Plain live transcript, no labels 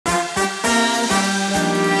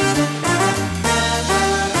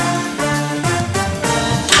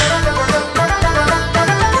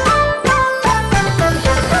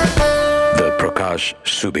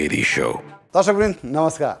Subedi show. दर्शकवृन्द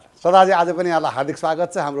नमस्कार। सदाजी आज पनि यहाँलाई हार्दिक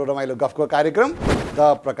स्वागत छ हाम्रो रमाइलो गफको कार्यक्रम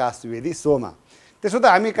द प्रकाश सुवेदी शोमा। त्यसो त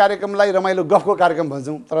हामी कार्यक्रमलाई रमाइलो गफको कार्यक्रम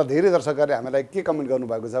भन्छौँ, तर धेरै दर्शकहरूले हामीलाई के कमेन्ट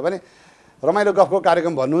गर्नुभएको छ भने रमाइलो गफको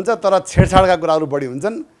कार्यक्रम भन्नुहुन्छ तर छेडछाडका कुराहरू बढी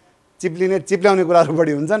हुन्छन्, चिप्ल्याउने कुराहरू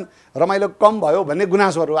बढी हुन्छन्, रमाइलो कम भयो भन्ने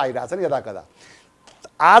गुनासोहरू आइरहेछन् यदाकदा।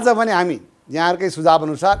 आज पनि हामी यहाँहरूकै सुझाव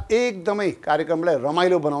अनुसार एकदमै कार्यक्रमलाई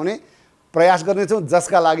रमाइलो बनाउने प्रयास गर्नेछौँ,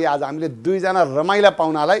 जसका लागि आज हामीले दुईजना रमाइला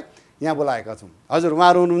पाहुनालाई यहाँ बोलाएका छौँ। हजुर,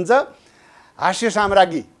 उहाँहरू हुनुहुन्छ हास्य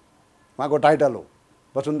साम्राज्ञी, उहाँको टाइटल हो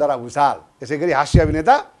वसुन्धरा भुसाल, यसै गरी हास्य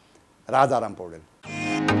अभिनेता राजाराम पौडेल।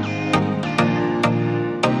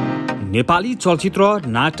 नेपाली चलचित्र,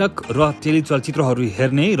 नाटक र टेलिचलचित्रहरू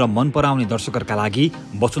हेर्ने र मन पराउने दर्शकहरूका लागि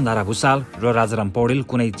वसुन्धरा भुसाल र राजाराम पौडेल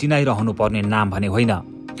कुनै चिनाइरहनु पर्ने नाम भने होइन।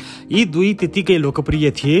 यी दुई त्यतिकै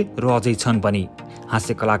लोकप्रिय थिए र अझै छन् पनि।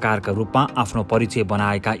 हास्य कलाकारका रूपमा आफ्नो परिचय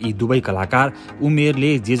बनाएका यी दुवै कलाकार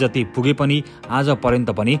उमेरले जे जति पुगे पनि आज पर्यन्त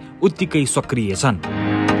पनि उत्तिकै सक्रिय छन्।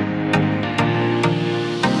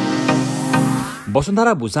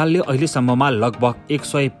 वसुन्धरा भुसालले अहिलेसम्ममा लगभग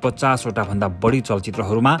 150वटा भन्दा बढी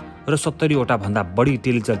चलचित्रहरूमा र 70वटा भन्दा बढी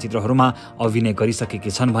टेलिचलचित्रहरूमा अभिनय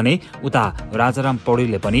गरिसकेकी छन् भने उता राजाराम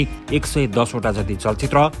पौडेलले पनि 110वटा जति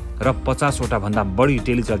चलचित्र र 50वटा भन्दा बढी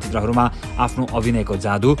टेलिचलचित्रहरूमा आफ्नो अभिनयको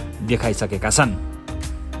जादु देखाइसकेका छन्।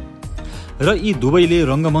 र यी दुवैले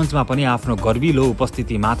रङ्गमञ्चमा पनि आफ्नो गर्विलो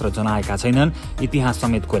उपस्थिति मात्र जनाएका छैनन्, इतिहास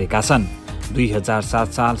समेत कोरेका छन्। 2007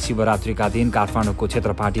 साल शिवरात्रिका दिन काठमाडौँको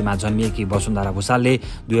क्षेत्रपाटीमा जन्मिएकी वसुन्धरा भुसालले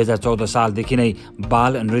 2014 सालदेखि नै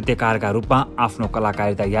बाल नृत्यकारका रूपमा आफ्नो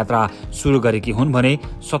कलाकारिता यात्रा सुरु गरेकी हुन् भने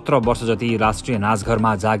 17 वर्ष जति राष्ट्रिय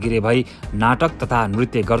नाचघरमा जागिरे भई नाटक तथा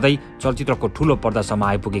नृत्य गर्दै चलचित्रको ठूलो पर्दासम्म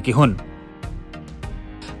आइपुगेकी हुन्।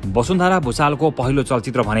 वसुन्धरा भुसालको पहिलो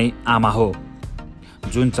चलचित्र भने आमा हो,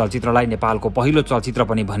 जुन चलचित्रलाई नेपालको पहिलो चलचित्र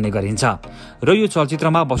पनि भन्ने गरिन्छ। र यो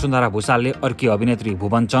चलचित्रमा वसुन्धरा भुसालले अर्की अभिनेत्री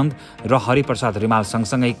भुवनचन्द र हरिप्रसाद रिमाल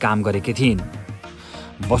सँगसँगै काम गरेकी थिइन्।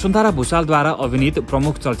 वसुन्धरा भुसालद्वारा अभिनीत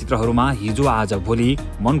प्रमुख चलचित्रहरूमा हिजो आज भोलि,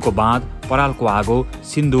 मनको बाँध, परालको आगो,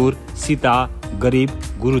 सिन्दुर, सीता, गरिब,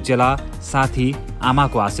 गुरुचेला, साथी,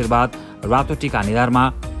 आमाको आशीर्वाद, रातो टीका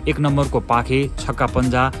निधारमा, एक नम्बरको पाखे, छक्का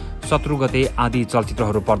पन्जा, शत्रुगते आदि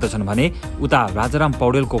चलचित्रहरू पर्दछन् भने उता राजाराम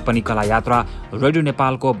पौडेलको पनि कला यात्रा रेडियो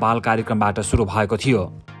नेपालको बाल कार्यक्रमबाट सुरु भएको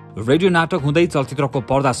थियो। रेडियो नाटक हुँदै चलचित्रको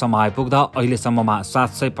पर्दासम्म आइपुग्दा अहिलेसम्ममा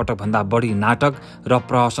 700 पटक भन्दा बढी नाटक र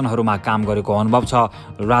प्रहसनहरूमा काम गरेको अनुभव छ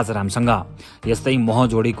राजारामसँग। यस्तै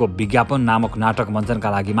मोहजोडीको विज्ञापन नामक नाटक मञ्चनका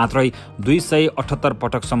लागि मात्रै 278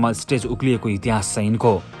 पटकसम्म स्टेज उक्लिएको इतिहास छ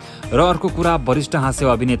यिनको। र अर्को कुरा, वरिष्ठ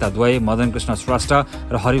हास्य अभिनेता द्वय मदन कृष्ण श्रेष्ठ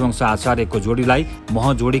र हरिवंश आचार्यको जोडीलाई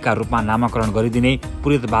मोहजोडीका रूपमा नामाकरण गरिदिने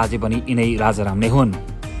पुरित बाजे पनि यिनै राजाराम नै हुन्।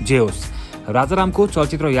 जे होस्, राजारामको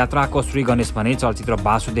चलचित्र यात्राको श्री गणेश भने चलचित्र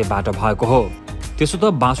वासुदेवबाट भएको हो। त्यसो त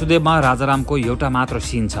वासुदेवमा राजारामको एउटा मात्र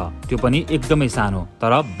सिन छ, त्यो पनि एकदमै सानो।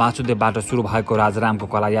 तर वासुदेवबाट सुरु भएको राजारामको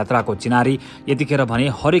कला यात्राको चिनारी यतिखेर भने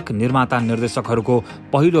हरेक निर्माता निर्देशकहरूको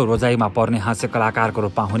पहिलो रोजाइमा पर्ने हास्य कलाकारको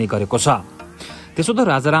रूपमा हुने गरेको छ। त्यसो त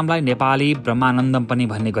राजारामलाई नेपाली ब्रह्मानन्दम पनि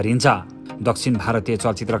भन्ने गरिन्छ। दक्षिण भारतीय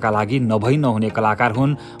चलचित्रका लागि नभई नहुने कलाकार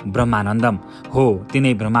हुन् ब्रह्मानन्दम। हो,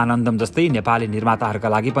 तिनै ब्रह्मानन्दम जस्तै नेपाली निर्माताहरूका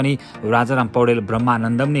लागि पनि राजाराम पौडेल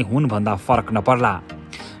ब्रह्मानन्दम नै हुन् भन्दा फरक नपर्ला।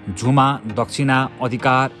 झुमा, दक्षिणा,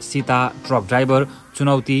 अधिकार, सीता, ट्रक ड्राइभर,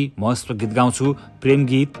 चुनौती, म यस्तो गीत गाउँछु, प्रेम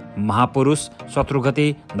गीत, महापुरुष, शत्रुगते,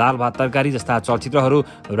 दाल भात तरकारी जस्ता चलचित्रहरू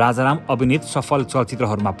राजाराम अभिनीत सफल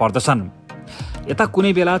चलचित्रहरूमा पर्दछन्। यता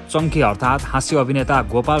कुनै बेला चङ्खे अर्थात् हास्य अभिनेता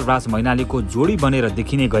गोपाल राज मैनालीको जोडी बनेर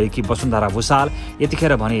देखिने गरेकी वसुन्धरा भुसाल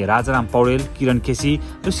यतिखेर भने राजाराम पौडेल, किरण केसी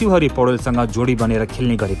र शिवहरि पौडेलसँग जोडी बनेर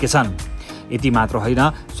खेल्ने गरेकी छन्। यति मात्र होइन,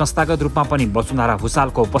 संस्थागत रूपमा पनि वसुन्धरा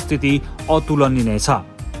भुसालको उपस्थिति अतुलनीय नै छ।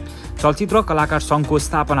 चलचित्र कलाकार सङ्घको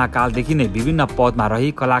स्थापना कालदेखि नै विभिन्न पदमा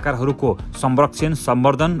रही कलाकारहरूको संरक्षण,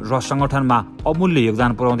 सम्वर्धन र सङ्गठनमा अमूल्य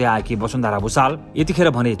योगदान पुर्याउँदै आएकी वसुन्धरा भुसाल यतिखेर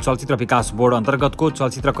भने चलचित्र विकास बोर्ड अन्तर्गतको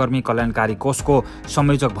चलचित्रकर्मी कल्याणकारी कोषको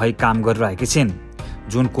संयोजक भई काम गरिरहेकी छिन्,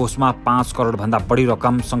 जुन कोषमा 5 करोड भन्दा बढी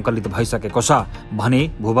रकम सङ्कलित भइसकेको छ भने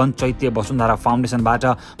भुवन चैत्य वसुन्धरा फाउन्डेसनबाट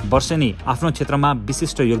वर्षेनी आफ्नो क्षेत्रमा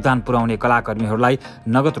विशिष्ट योगदान पुर्याउने कलाकर्मीहरूलाई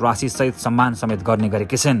नगद राशि सहित सम्मान समेत गर्ने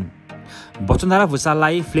गरेकी छिन्। वसुन्धरा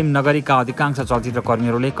भुसाललाई फिल्म नगरीका अधिकांश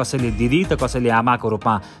चलचित्रकर्मीहरूले कसैले दिदी त कसैले आमाको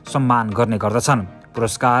रूपमा सम्मान गर्ने गर्दछन्।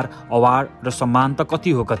 पुरस्कार, अवार्ड र सम्मान त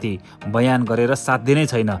कति हो कति बयान गरेर साध्य नै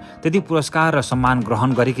छैन, त्यति पुरस्कार र सम्मान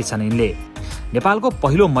ग्रहण गरेकी छन् यिनले। नेपालको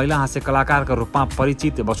पहिलो महिला हास्य कलाकारका रूपमा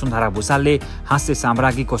परिचित वसुन्धरा भुसालले हास्य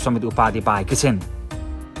साम्राज्ञीको समेत उपाधि पाएकी छिन्।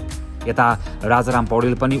 यता राजाराम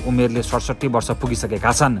पौडेल पनि उमेरले 67 वर्ष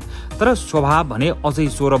पुगिसकेका छन्, तर स्वभाव भने अझै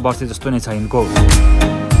 16 वर्ष जस्तो नै छ यिनको।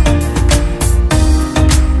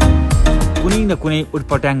 कुनै न कुनै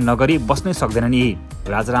उटपट्याङ नगरी बस्नै सक्दैनन् यी।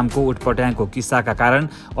 राजारामको उटपट्याङको किस्साका कारण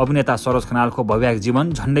अभिनेता सरोज खनालको वैवाहिक जीवन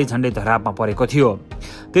झन्डै झन्डै धरापमा परेको थियो।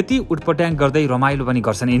 त्यति उटपट्याङ गर्दै रमाइलो पनि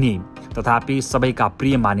गर्छन् यिनी। तथापि सबैका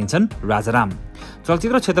प्रिय मानिन्छन् राजाराम।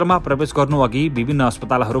 चलचित्र क्षेत्रमा प्रवेश गर्नुअघि विभिन्न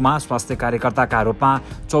अस्पतालहरूमा स्वास्थ्य कार्यकर्ताका रूपमा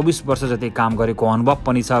 24 वर्ष जति काम गरेको अनुभव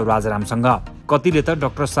पनि छ राजारामसँग। कतिले त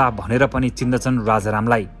डाक्टर साहब भनेर पनि चिन्दछन्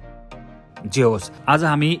राजारामलाई। जे होस्, आज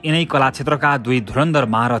हामी यिनै कला क्षेत्रका दुई धुरन्धर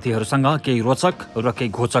महारथीहरूसँग केही रोचक र केही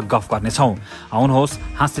घोचक गफ गर्नेछौँ।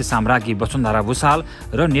 आउनुहोस्, हास्य साम्राज्ञी वसुन्धरा भुसाल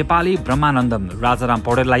र नेपाली ब्रह्मानन्दम राजाराम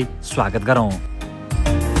पौडेललाई स्वागत गरौँ।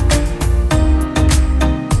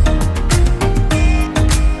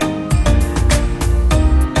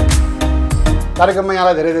 कार्यक्रममा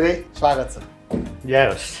यहाँलाई धेरै धेरै स्वागत छ। जय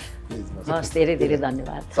होस्। हस्, धेरै धेरै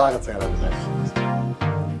धन्यवाद। स्वागत छ यहाँलाई।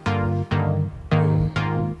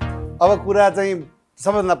 अब कुरा चाहिँ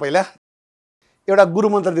सबैभन्दा पहिला एउटा गुरु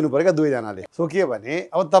मन्त्र दिनु पऱ्यो क्या दुवैजनाले। सो के भने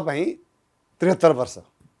अब तपाईँ 73 वर्ष,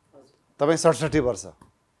 तपाईँ 67 वर्ष।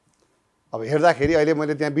 अब हेर्दाखेरि अहिले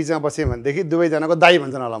मैले त्यहाँ बिचमा बसेँ भनेदेखि दुवैजनाको दाइ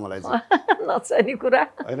भन्छन् होला मलाई चाहिँ। नचाहिने कुरा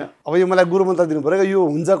होइन। अब यो मलाई गुरु मन्त्र दिनु पऱ्यो, यो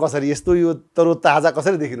हुन्छ कसरी, यस्तो यो तरो ताजा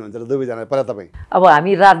कसरी देखिनुहुन्छ र दुवैजना पहिला तपाईँ? अब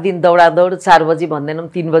हामी रात दिन दौडादौड 4 बजी भन्दैनौँ,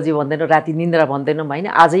 3 बजी भन्दैनौँ, राति निन्द्रा भन्दैनौँ होइन।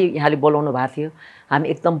 आजै यहाँले बोलाउनु भएको थियो, हामी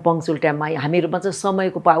एकदम पङ्क्चुअल टाइममा। हामीहरूमा चाहिँ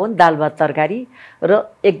समयको पावन, दाल भात तरकारी र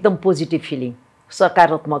एकदम पोजिटिभ फिलिङ,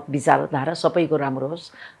 सकारात्मक विचारधारा, सबैको राम्रो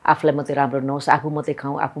होस्, आफूलाई मात्रै राम्रो नहोस्, आफू मात्रै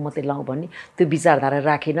खाउँ, आफू मात्रै लाउँ भन्ने त्यो विचारधारा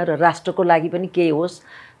राखेन र राष्ट्रको लागि पनि केही होस्,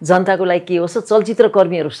 जनताको लागि के होस्, चलचित्र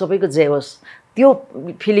कर्मीहरू सबैको जय होस्, त्यो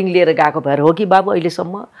फिलिङ लिएर गएको भएर हो कि बाबु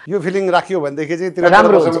अहिलेसम्म यो फिलिङ राखियो भनेदेखि चाहिँ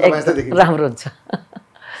राम्रो हुन्छ, राम्रो हुन्छ।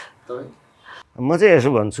 म चाहिँ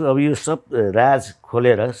यसो भन्छु, अब यो सब राज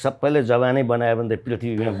खोलेर सबैले जवानै बनायो भने त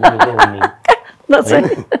पृथ्वीमा बुढो हुने।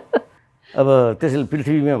 अब त्यसैले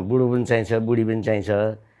पृथ्वीमा बुढो पनि चाहिन्छ, बुढी पनि चाहिन्छ।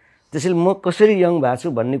 त्यसैले म कसरी यङ भएको छु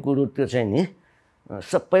भन्ने कुरो त्यो चाहिँ नि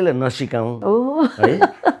सबैलाई नसिकाउँ है।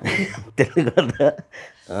 त्यसले गर्दा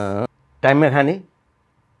टाइममा खाने,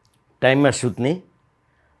 टाइममा सुत्ने,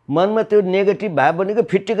 मनमा त्यो नेगेटिभ भाव भनेको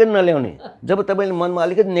फिट्टिकै नल्याउने। जब तपाईँले मनमा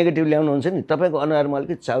अलिकति नेगेटिभ ल्याउनुहुन्छ नि, तपाईँको अनुहारमा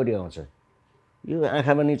अलिकति चाउरी आउँछ, यो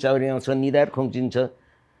आँखा पनि चाउरी आउँछ, निधार खुम्चिन्छ।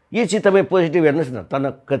 यो चिज तपाईँ पोजिटिभ हेर्नुहोस् न,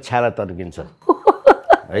 तनक्क छाला तर्किन्छ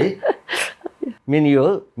है। मेन यो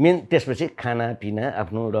हो। मेन त्यसपछि खानापिना,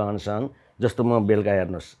 आफ्नो रहनसहन। जस्तो म बेलुका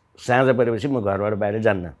हेर्नुहोस्, साँझ परेपछि म घरबाट बाहिर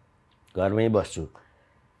जान्न, घरमै बस्छु।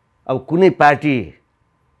 अब कुनै पार्टी,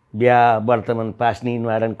 बिहा, वर्तमान, पास्नी,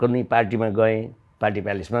 न्वारान, कुनै पार्टीमा गएँ, पार्टी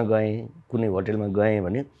प्यालेसमा गएँ, कुनै होटेलमा गएँ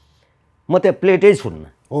भने म त्यहाँ प्लेटै छुन्न।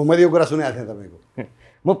 हो, मैले यो कुरा सुनेको थिएँ तपाईँको।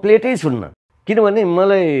 म प्लेटै छुन्न, किनभने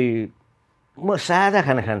म सादा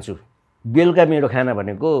खाना खान्छु। बेलुका मेरो खाना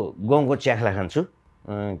भनेको गहुँको च्याख्ला खान्छु,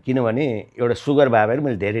 किनभने एउटा सुगर भयो भने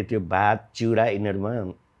मैले धेरै त्यो भात, चिउरा यिनीहरूमा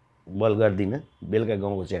बल गर्दिनँ। बेलुका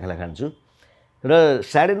गहुँको च्याख्ला खान्छु र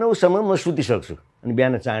 9:30 सम्म म सुतिसक्छु। अनि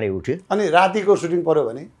बिहान चाँडै उठ्यो। अनि रातिको सुटिङ पऱ्यो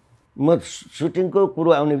भने म सुटिङको कुरो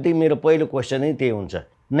आउने बित्तिकै मेरो पहिलो क्वेसनै त्यही हुन्छ,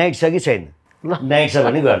 नाइट छ कि छैन? नाइट छ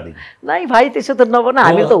भने गर्दिनँ। नाइ भाइ, त्यसो त नभन,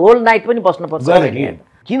 हामी त होल नाइट पनि बस्नुपर्छ।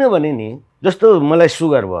 किनभने नि जस्तो मलाई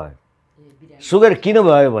सुगर भयो। सुगर किन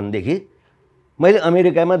भयो भनेदेखि मैले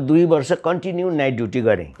अमेरिकामा 2 वर्ष कन्टिन्यू नाइट ड्युटी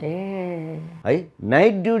गरेँ है।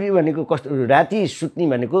 नाइट ड्युटी भनेको कस्तो, राति सुत्ने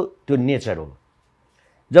भनेको त्यो नेचर हो।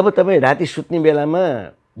 जब तपाईँ राति सुत्ने बेलामा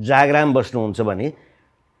जागराम बस्नुहुन्छ भने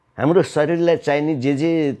हाम्रो शरीरलाई चाहिने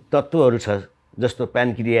जे तत्त्वहरू छ, जस्तो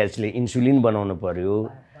प्यानक्रियासले इन्सुलिन बनाउनु पर्यो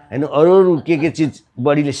होइन, अरू के चिज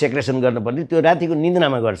बडीले सेक्रेसन गर्नुपर्ने, त्यो रातिको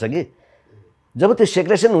निन्द्रामा गर्छ कि। जब त्यो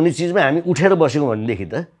सेक्रेसन हुने चिजमा हामी उठेर बस्यौँ भनेदेखि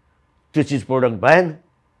त त्यो चिज प्रोडक्ट भएन।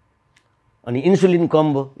 अनि इन्सुलिन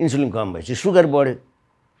कम भयो, इन्सुलिन कम भएपछि सुगर बढ्यो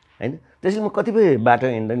होइन। त्यसैले म कतिपय बाटो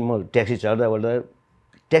हिँड्दा नि, म ट्याक्सी चढ्दा ओर्दा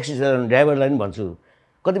ट्याक्सी चलाउने ड्राइभरलाई पनि भन्छु,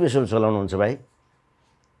 कतिपयसम्म चलाउनुहुन्छ भाइ?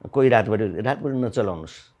 कोही रातभरि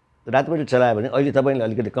नचलाउनुहोस्। रातभरि चलायो भने अहिले तपाईँले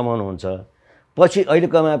अलिकति कमाउनुहुन्छ, पछि अहिले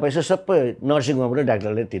कमाए पैसा सबै नर्सिङ होम र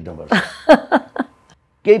डाक्टरले तिर्नुपर्छ।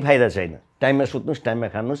 केही फाइदा छैन। टाइममा सुत्नुहोस्, टाइममा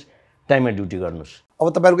खानुहोस्, टाइममा ड्युटी गर्नुहोस्। अब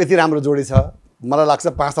तपाईँहरूको यति राम्रो जोडी छ, मलाई लाग्छ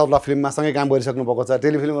 5-7 फिल्ममा सँगै काम गरिसक्नु भएको छ,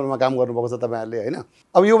 टेलिफिल्महरूमा काम गर्नुभएको छ तपाईँहरूले होइन।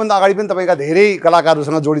 अब योभन्दा अगाडि पनि तपाईँका धेरै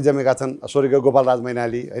कलाकारहरूसँग जोडी जमेका छन्, स्वर्गीय गोपालराज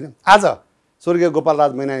मैनाली होइन। आज स्वर्गीय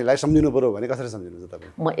गोपालराज मैनालीलाई सम्झिनु पऱ्यो भने कसरी सम्झिनुहुन्छ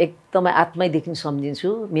तपाईँ? म एकदमै आत्मैदेखि सम्झिन्छु।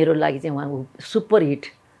 मेरो लागि चाहिँ उहाँ सुपर हिट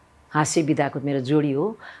हाँस्य विधाको मेरो जोडी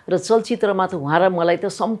हो र चलचित्रमा त उहाँ र मलाई त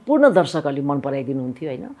सम्पूर्ण दर्शकहरूले मन पराइदिनुहुन्थ्यो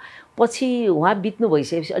होइन। पछि उहाँ बित्नु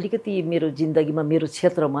भइसकेपछि अलिकति मेरो जिन्दगीमा, मेरो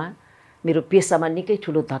क्षेत्रमा मेरो पेसामा निकै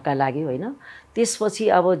ठुलो धक्का लाग्यो होइन। त्यसपछि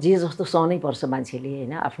अब जे जस्तो सहनै पर्छ मान्छेले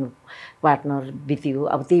होइन, आफ्नो पार्टनर बित्यो।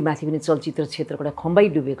 अब त्यही माथि पनि चलचित्र क्षेत्रको एउटा खम्बै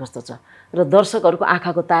डुबेको जस्तो छ र दर्शकहरूको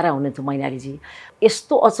आँखाको तारा हुनुहुन्थ्यो मैनालीजी।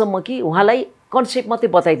 यस्तो अचम्म कि उहाँलाई कन्सेप्ट मात्रै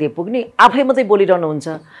बताइदिए पुग्ने, आफै मात्रै बोलिरहनुहुन्छ।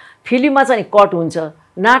 फिल्ममा चाहिँ कट हुन्छ,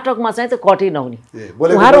 नाटकमा चाहिँ त कटै नहुने।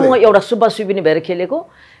 उहाँ र म एउटा सुब्बा सुबिनी भएर खेलेको,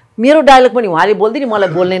 मेरो डायलग पनि उहाँले बोल्दिने, मलाई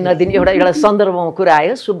बोल्नै नदिने एउटा सन्दर्भमा कुरा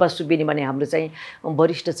आयो। सुब्बा सुबिनी भने हाम्रो चाहिँ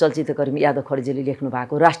वरिष्ठ चलचित्रकर्मी यादव खड्जेले लेख्नु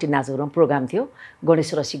भएको राष्ट्रिय नाचहरूमा प्रोग्राम थियो।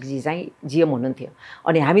 गणेश रसिकजी चाहिँ जिएम हुनुहुन्थ्यो।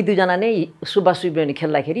 अनि हामी दुईजना नै सुब्बा सुबिनी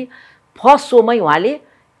खेल्दाखेरि फर्स्ट सोमै उहाँले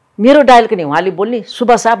मेरो डायलग नि उहाँले बोल्ने,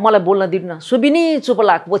 सुब्बा साहब मलाई बोल्न दिनुहुन्न, सुबिनी चुप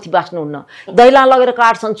लाग पोथी बाँच्नुहुन्न, दैला लगेर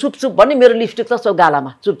काट्छन् चुप चुप भन्ने, मेरो लिपस्टिक त सब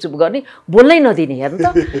गालामा चुप चुप गर्ने, बोल्नै नदिने। हेर्नु त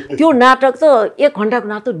त्यो नाटक त 1 घन्टाको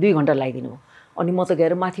नाटक 2 घन्टा लगाइदिनु भयो। अनि म त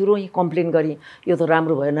गएर माथि रोएँ, कम्प्लेन गरेँ, यो त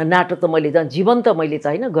राम्रो भएन, नाटक त मैले जीवन त मैले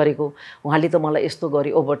त होइन गरेको, उहाँले त मलाई यस्तो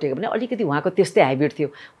गरे ओभरटेक भने। अलिकति उहाँको त्यस्तै हेबिट थियो।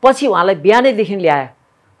 पछि उहाँलाई बिहानैदेखि ल्यायो,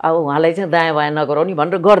 अब उहाँलाई चाहिँ दायाँ बायाँ नगराउने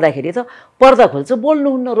भनेर गर्दाखेरि त पर्दा खोल्छ,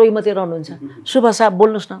 बोल्नुहुन्न, रोइ मात्रै रहनुहुन्छ। सुब्बा साहब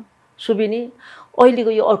बोल्नुहोस् न, सुबिनी अहिलेको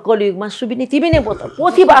यो कलियुगमा सुबिनी तिमी नै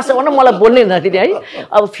पोथी भाषा भनेर मलाई बोल्नै नदिने है।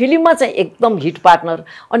 अब फिल्ममा चाहिँ एकदम हिट पार्टनर।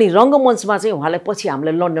 अनि रङ्गमञ्चमा चाहिँ उहाँलाई पछि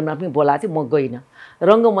हामीलाई लन्डनमा पनि बोलाएको थियो, म गइनँ।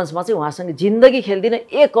 रङ्गमञ्चमा चाहिँ उहाँसँग जिन्दगी खेल्दिनँ,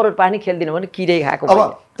 1 करोड पानी खेल्दिनँ भने किरै खाएको। अब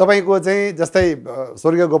तपाईँको चाहिँ जस्तै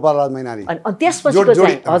स्वर्गीय गोपालराज मैनाली अनि त्यसपछिको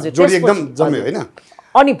चाहिँ हजुर जोडी एकदम जम्यो होइन।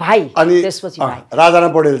 अनि भाइ, त्यसपछि भाइ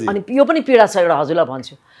राजाराम पौडेलजी। अनि यो पनि पीडा छ एउटा, हजुरलाई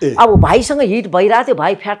भन्छु। अब भाइसँग हिट भइरहेको थियो,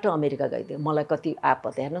 भाइ फ्याट अमेरिका गइदियो। मलाई कति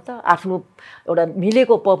आपत, हेर्नु त, आफ्नो एउटा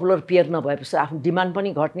मिलेको पपुलर पेयर नभएपछि आफ्नो डिमान्ड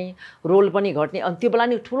पनि घट्ने, रोल पनि घट्ने। अनि त्यो बेला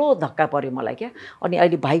नि ठुलो धक्का पर्यो मलाई क्या। अनि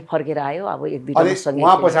अहिले भाइ फर्केर आयो, अब 1-2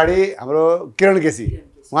 उहाँ पछाडि हाम्रो किरण केसी,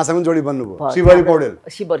 उहाँसँग जोडी बन्नुभयो, शिवरी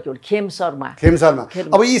पौडेल, खेम शर्मा।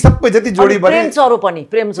 अब यी सबै जति जोडी बने, प्रेम चरो पनि,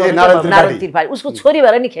 नारायण त्रिपाठी उसको छोरी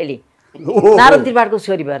भएर नि खेली, नारायण त्रिपाठीको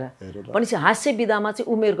छोरी भएर। भनेपछि हास्य विधामा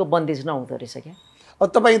चाहिँ उमेरको बन्देज नहुँदो रहेछ क्या। अब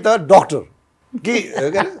तपाईँ त डक्टर कि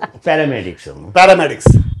प्यारामेडिक्स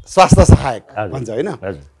स्वास्थ्य सहायक भन्छ होइन,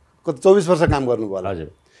 24 वर्ष काम गर्नुभयो होला।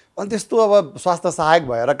 अनि त्यस्तो अब स्वास्थ्य सहायक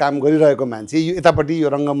भएर काम गरिरहेको मान्छे यो यतापट्टि यो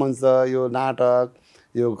रङ्गमञ्च, यो नाटक,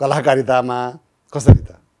 यो कलाकारितामा कसरी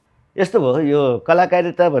त? यस्तो भयो, यो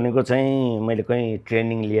कलाकारिता भनेको चाहिँ मैले कहीँ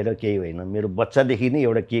ट्रेनिङ लिएर केही होइन, मेरो बच्चादेखि नै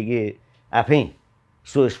एउटा के आफै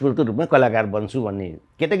स्वस्फूर्त रूपमा कलाकार बन्छु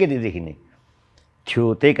भन्ने केटाकेटीदेखि नै थियो।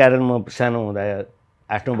 त्यही कारण म सानो हुँदा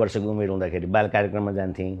 8-9 वर्षको उमेर हुँदाखेरि बाल कार्यक्रममा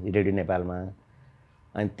जान्थेँ रेडियो नेपालमा।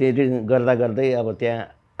 अनि त्यो गर्दा गर्दै अब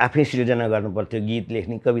त्यहाँ आफै सृजना गर्नु पर्थ्यो, गीत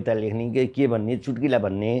लेख्ने, कविता लेख्ने, के भन्ने, चुटकिला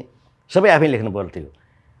भन्ने सबै आफै लेख्नु पर्थ्यो।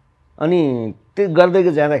 अनि त्यो गर्दै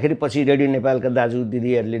जाँदाखेरि पछि रेडियो नेपालका दाजु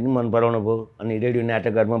दिदीहरूले पनि मन पराउनु भयो, अनि रेडियो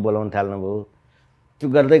नाटकहरूमा बोलाउन थाल्नुभयो। त्यो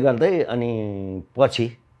गर्दै गर्दै अनि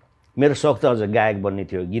पछि मेरो सौख त अझ गायक बन्ने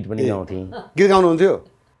थियो, गीत पनि गाउँथेँ। गीत गाउनुहुन्थ्यो?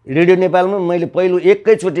 रेडियो नेपालमा मैले पहिलो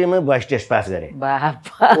एकैचोटिमा भोइस टेस्ट पास गरेँ।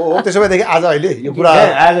 त्यसो भएदेखि आज अहिले यो कुरा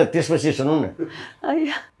आज त्यसपछि सुनौँ न,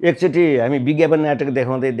 एकचोटि हामी विज्ञापन नाटक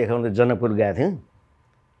देखाउँदै जनकपुर गएको थियौँ।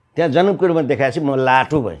 त्यहाँ जनकपुरमा देखाएपछि म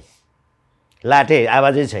लाटो भएँ, लाटे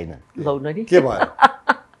आवाजै छैन, के भयो?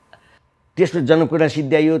 त्यसपछि जनकपुरमा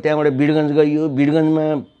सिद्ध्याइयो, त्यहाँबाट वीरगञ्ज गइयो, वीरगञ्जमा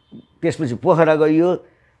त्यसपछि पोखरा गइयो,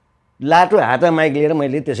 लाटो हाता माइक लिएर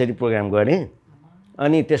मैले त्यसरी प्रोग्राम गरेँ।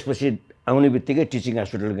 अनि त्यसपछि आउने बित्तिकै टिचिङ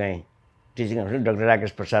हस्पिटल गएँ। टिचिङ हस्पिटल डाक्टर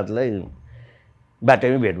राकेश प्रसादलाई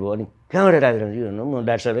बाटोमै भेट भयो। अनि कहाँबाट राजारामजी भन्नु, म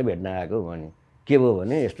डाक्टर सरलाई भेट्न आएको भने। के भयो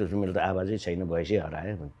भने यस्तो मेरो त आवाजै छैन, भोइसै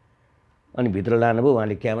हरायो भने। अनि भित्र लानुभयो,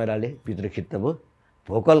 उहाँले क्यामेराले भित्र खिच्नुभयो,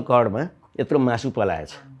 भोकल कर्डमा यत्रो मासु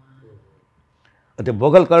पलाएछ। त्यो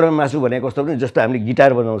भोकल कर्डमा मासु भनेको कस्तो भने जस्तो हामीले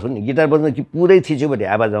गिटार बजाउँछौँ नि, गिटार बजाउँदा कि पुरै थिच्यो भने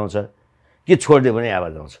आवाज आउँछ, कि छोडिदियो भने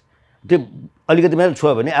आवाज आउँछ। त्यो अलिकति मात्र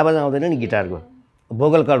छोयो भने आवाज आउँदैन नि गिटारको।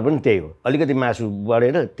 भोकल कर्ड पनि त्यही हो, अलिकति मासु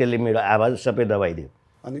बढेर त्यसले मेरो आवाज सबै दबाइदियो।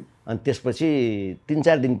 अनि त्यसपछि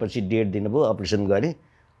 3-4 दिनपछि डेट दिनुभयो, अपरेसन गरेँ।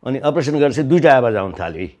 अनि अपरेसन गरेपछि 2टा आवाज आउन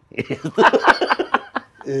थाल्यो।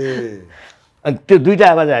 अनि त्यो 2टा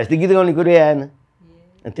आवाज आएछ, त्यो गीत गाउने कुरै आएन।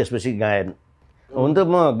 अनि त्यसपछि गाएन। हुन त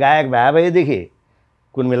म गायक भएदेखि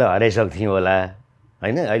कुन बेला हराइसक्थेँ होला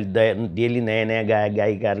होइन। अहिले डेली नयाँ नयाँ गायक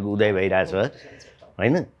गायिकाहरूको उदय भइरहेछ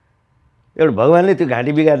होइन। एउटा भगवान्ले त्यो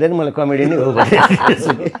घाँटी बिगार्दैन, मलाई कमेडी नै हो।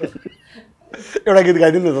 एउटा गीत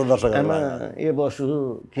गाइदिनु न त दर्शक। आमा ए बसु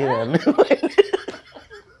के भन्नु,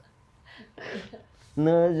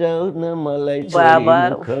 नजाऊ न मलाई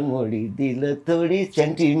मोडी दिल तोडी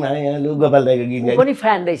च्यान्टी मायालु। गोपाल दाइको गीत गाइ पनि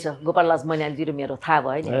फ्यान रहेछ गोपालराज मैनालजी र मेरो, थाहा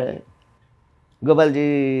भयो नि। गोपालजी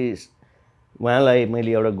उहाँलाई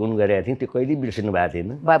मैले एउटा गुण गरेको थिएँ, त्यो कहिले बिर्सिनु भएको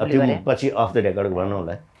थिएन। त्यो पछि अफ द रेकर्ड भन्नु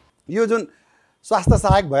होला। यो जुन स्वास्थ्य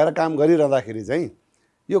सहायक भएर काम गरिरहँदाखेरि चाहिँ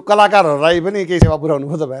यो कलाकारहरूलाई पनि केही सेवा पुर्याउनु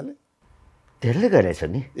भयो तपाईँहरूले? धेरैले गरेको छ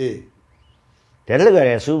नि, धेरैले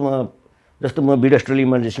गरेको छु म। जस्तो म विडस्ट्रोल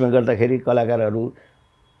इमर्जेन्सीमा गर्दाखेरि कलाकारहरू,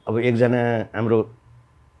 अब एकजना हाम्रो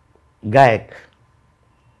गायक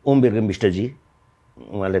ओमबिरगम विष्टजी,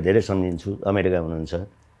 उहाँलाई धेरै सम्झिन्छु, अमेरिका हुनुहुन्छ।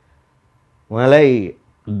 उहाँलाई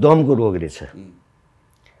दमको रोग रहेछ।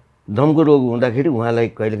 दमको रोग हुँदाखेरि उहाँलाई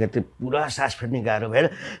कहिलेकाहीँ त्यो पुरा सास फेर्ने गाह्रो भएर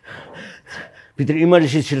भित्र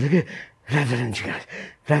इमर्जेन्सी छिर्दै कि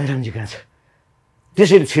राजारामजी कहाँ छ,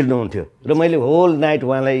 त्यसरी छिर्नुहुन्थ्यो। र मैले होल नाइट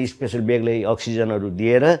उहाँलाई स्पेसल बेग्लै अक्सिजनहरू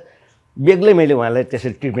दिएर बेग्लै मैले उहाँलाई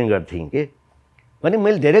त्यसरी ट्रिटमेन्ट गर्थेँ कि। भने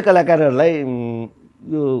मैले धेरै कलाकारहरूलाई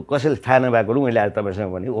यो कसैले थाहा नभएकोहरू मैले आज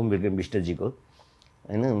तपाईँसँग भने ओमबिरगम विष्टजीको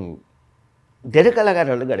होइन, धेरै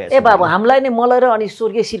कलाकारहरूले गरेको छ। बाबु हामीलाई नै, मलाई र अनि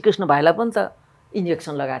स्वर्गीय श्रीकृष्ण भाइलाई पनि त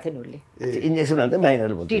इन्जेक्सन लगाएको थियो नि उसले। इन्जेक्सन भन्दा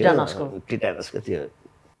माइनर भयो, टिटानसको थियो।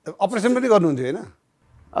 अपरेसन पनि गर्नुहुन्थ्यो होइन?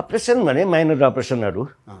 अपरेसन भने माइनर अपरेसनहरू,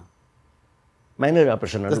 माइनर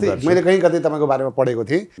अपरेसनहरू गर्छ। मैले कहीँ कतै तपाईँको बारेमा पढेको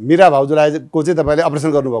थिएँ, मीरा भाउजूलाई को चाहिँ तपाईँले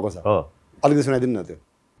अपरेसन गर्नुभएको छ। हो, अलिकति सुनाइदिनु न। त्यो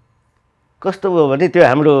कस्तो भयो भने त्यो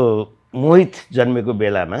हाम्रो मोहित जन्मेको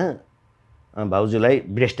बेलामा भाउजूलाई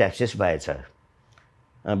ब्रेस्ट एब्सेस भएछ।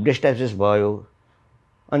 ब्रेस्ट एब्सेस भयो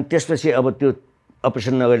अनि त्यसपछि अब त्यो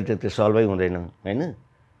अपरेसन नगरी त त्यो सल्भै हुँदैन होइन।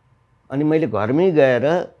 अनि मैले घरमै गएर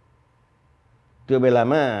त्यो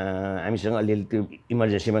बेलामा हामीसँग अलिअलि त्यो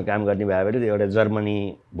इमर्जेन्सीमा काम गर्ने भए भएर एउटा जर्मनी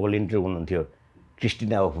भोलिन्टियर हुनुहुन्थ्यो,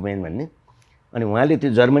 क्रिस्टिना होफम्यान भन्ने। अनि उहाँले त्यो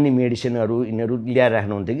जर्मनी मेडिसिनहरू यिनीहरू ल्याएर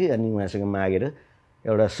राख्नुहुन्थ्यो कि। अनि उहाँसँग मागेर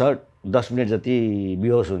एउटा 10 मिनट जति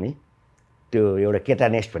बेहोस हुने त्यो एउटा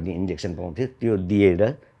केटानेस्ट भन्ने इन्जेक्सन पाउँथ्यो, त्यो दिएर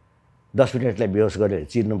 10 मिनटलाई बेहोस गरेर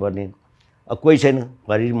चिर्नुपर्ने। अब कोही छैन,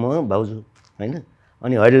 घरि म भाउजू होइन।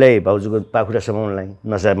 अनि हरिलाई भाउजूको पाखुरा समाउनलाई,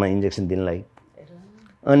 नसामा इन्जेक्सन दिनलाई।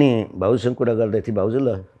 अनि भाउजूसँग कुरा गर्दै थिएँ, भाउजू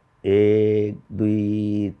ल 1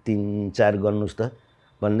 2 3 4 गर्नुहोस् त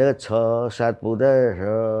भन्दा 6 7 पुग्दा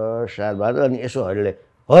 7 बाद। अनि यसो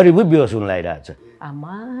हरि पो बेहोस हुन लागिरहेको छ।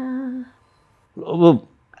 अब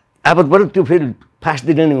आपत पऱ्यो, त्यो फेरि फास्ट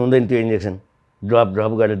दिन नि हुँदैन, त्यो इन्जेक्सन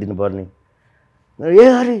ड्रप गरेर दिनुपर्ने। ए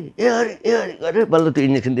हरि गरेर बल्ल त्यो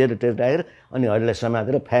इन्जेक्सन दिएर टेस्ट राखेर अनि हरिलाई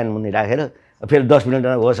समातेर फ्यान मुनि राखेर फेरि 10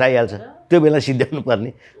 मिनटमा होस आइहाल्छ, त्यो बेला सिद्ध्याउनु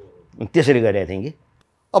पर्ने। त्यसरी गरेको थिएँ कि।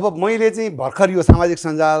 अब मैले चाहिँ भर्खर यो सामाजिक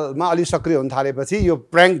सञ्जालमा अलिक सक्रिय हुन थालेपछि यो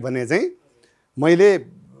प्र्याङ्क भन्ने चाहिँ मैले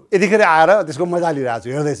यतिखेर आएर त्यसको मजा लिइरहेको छु,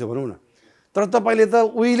 हेर्दैछु भनौँ न। तर तपाईँले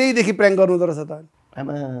त उहिलेदेखि प्र्याङ्क गर्नु हुँदो रहेछ त।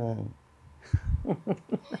 आमा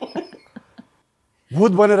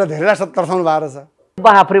भूत बनेर धेरै राष्ट्र तर्साउनु भएको रहेछ।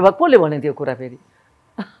 बाफ्रे बा, कसले भने त्यो कुरा फेरि?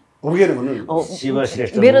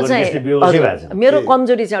 मेरो चाहिँ मेरो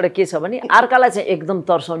कमजोरी चाहिँ एउटा के छ भने अर्कालाई चाहिँ एकदम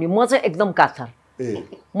तर्साउने, म चाहिँ एकदम काथर।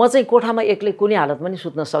 म चाहिँ कोठामा एक्लै कुनै हालतमा नि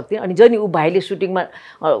सुत्न सक्दिनँ। अनि जहिले ऊ भाइले सुटिङमा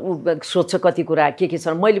ऊ सोध्छ कति कुरा के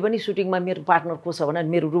छ, मैले पनि सुटिङमा मेरो पार्टनर को छ भने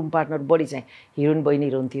मेरो रुम पार्टनर बढी चाहिँ हिरोइन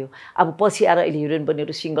बहिनीहरू हुन्थ्यो। अब पछि आएर अहिले हिरोइन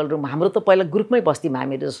बहिनीहरू सिङ्गल रुम, हाम्रो त पहिला ग्रुपमै बस्थ्यौँ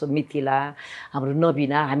हामीहरू, जस्तो मिथिला, हाम्रो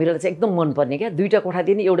नबिना, हामीहरूलाई चाहिँ एकदम मनपर्ने क्या। 2टा कोठा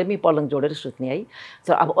दिने, एउटैमै पलङ जोडेर सुत्ने है।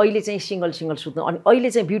 तर अब अहिले चाहिँ सिङ्गल सुत्नु। अनि अहिले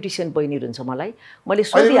चाहिँ ब्युटिसियन बहिनीहरू हुन्छ, मैले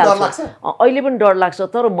सोधिहाल्छु, अहिले पनि डर लाग्छ।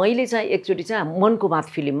 तर मैले चाहिँ एकचोटि चाहिँ मनको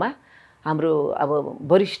मात फिल्ममा हाम्रो अब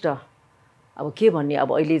वरिष्ठ अब के भन्ने,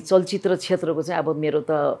 अब अहिले चलचित्र क्षेत्रको चाहिँ अब मेरो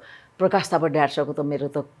त प्रकाश थापा ड्याड्सको त मेरो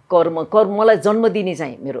त कर्म मलाई जन्म दिने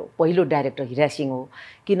चाहिँ मेरो पहिलो डाइरेक्टर हिरा सिंह हो।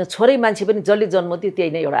 किन छोरै मान्छे पनि जसले जन्म दियो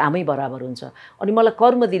त्यही नै एउटा आमै बराबर हुन्छ। अनि मलाई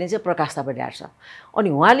कर्म दिने चाहिँ प्रकाश थापा ड्याड्स। अनि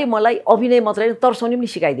उहाँले मलाई अभिनय मात्रै होइन तर्साउने पनि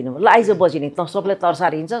सिकाइदिनु भयो। ल आइज बजिने, त सबलाई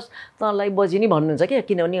तर्साएर हिँड्छस्, तँलाई बजिनी भन्नुहुन्छ क्या।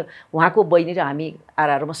 किनभने उहाँको बहिनी र हामी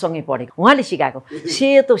आरआरमा सँगै पढेको, उहाँले सिकाएको।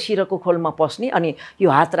 सेतो सिरको खोलमा पस्ने, अनि यो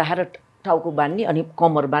हात राखेर टाउको बान्ने, अनि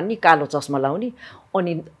कम्मर बान्ने, कालो चस्मा लाउने,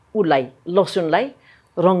 अनि उसलाई लसुनलाई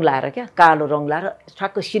रङ लाएर क्या, कालो रङ लाएर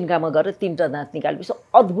ठ्याक्क सिन्कामा गएर 3टा दाँत निकालेपछि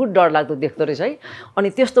अद्भुत डरलाग्दो देख्दो रहेछ है। अनि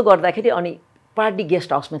त्यस्तो गर्दाखेरि अनि पार्टी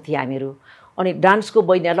गेस्ट हाउसमा थिए हामीहरू। अनि डान्सको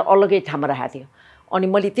बहिनीहरूलाई अलग्गै ठाउँमा राखेको थियो। अनि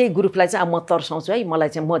मैले त्यही ग्रुपलाई चाहिँ म तर्साउँछु है, मलाई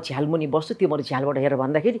चाहिँ म झ्यालमुनि बस्छु, तिमीहरू झ्यालबाट हेर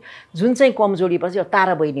भन्दाखेरि जुन चाहिँ कमजोरी पछि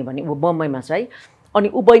तारा बहिनी भन्ने ऊ बम्बईमा छ है। अनि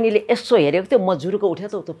ऊ बहिनीले यसो हेरेको थियो, म जुरुको उठ्यो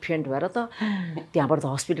त ऊ त फेन्ट भएर त त्यहाँबाट त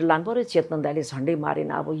हस्पिटल लानु पऱ्यो। चेतन दाइले झन्डै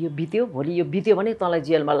मारेन, अब यो बित्यो, भोलि यो बित्यो भने तँलाई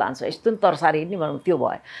जेलमा लान्छ, यस्तो नि तर्साएर हिँड्ने भन्नु। त्यो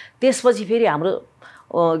भयो। त्यसपछि फेरि हाम्रो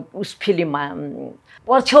उस फिल्ममा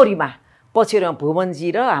पछ्यौरीमा भुवनजी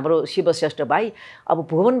र हाम्रो शिवश्रेष्ठ भाइ। अब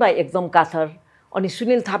भुवन भाइ एकदम काथर, अनि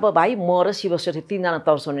सुनिल थापा भाइ, म र शिवश्रेष्ठ 3जना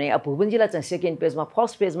तर्साउने। अब भुवनजीलाई चाहिँ सेकेन्ड पेजमा,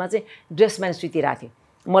 फर्स्ट पेजमा चाहिँ ड्रेसम्यान सुतिरहेको थियो।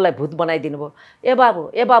 मलाई भूत बनाइदिनु भयो।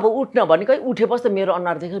 ए बाबु उठ्न भनेकै उठेपछि त मेरो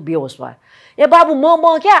अनुहार देखेर बेहोस भयो। ए बाबु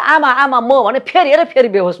म क्या आमा म भने फेरि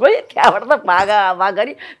बेहोस भयो। त्यहाँबाट त भाग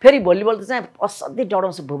गरी फेरि भोलिपल्ट चाहिँ असाध्यै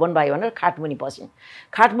डराउँछ भुवन भाइ भनेर खाटमुनि पसेँ।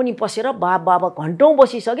 खाटमुनि पसेर बाबा घन्टौँ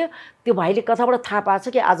बसिसक्यो। त्यो भाइले कताबाट थाहा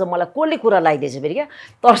पाएछ कि आज मलाई कसले कुरा लगाइदिएछ फेरि क्या।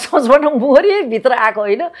 तर्साउँछबाट मोरी भित्र आएको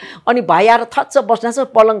होइन। अनि भाइ आएर थच्च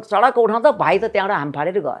बस्नाछ पलङ चढाएको उठाउँदा भाइ त त्यहाँबाट हाम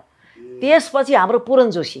फालेर गयो। त्यसपछि हाम्रो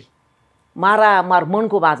पुरन जोशी मार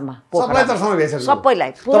मनको बादमा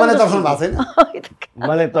सबैलाई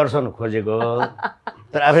मलाई तर्साउनु खोजेको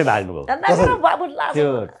तर आफै भाग्नुभयो। त्यो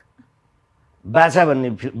बाचा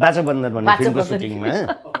बन्दर भन्ने फिल्मको सुटिङमा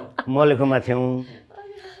मलेखुमा थियौँ।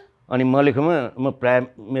 अनि मलेखुमा म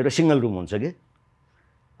प्राय मेरो सिङ्गल रुम हुन्छ कि।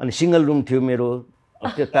 अनि सिङ्गल रुम थियो मेरो।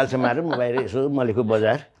 त्यो तालसा मारेर म बाहिर यसो मलेखु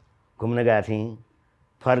बजार घुम्न गएको थिएँ।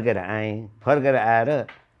 फर्केर आएर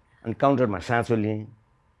अनि काउन्टरमा साँचो लिएँ।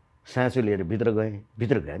 साँचो लिएर भित्र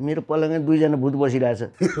गएँ मेरो पलङमा दुईजना भूत बसिरहेछ।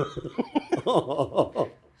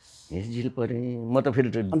 झिल परेँ म त फेरि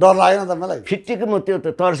डर लागेन त मलाई। फिट्टिकै म त्यो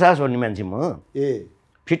त तरसास भन्ने मान्छे म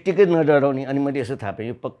फिट्टिकै नडराउने। अनि मैले यसो थाहा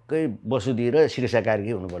पाएँ यो पक्कै बसुदी र श्रेष्ठा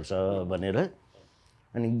कार्की हुनुपर्छ भनेर।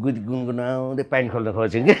 अनि गीत गुनगुनाउँदै पानी खोल्न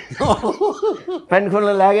खोजेँ कि पानी खोल्न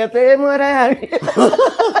लाग्यो त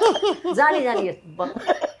जाने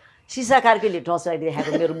सिसा कार्कीले टर्च लाइट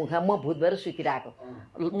देखाएको मेरो मुखमा म भूत भएर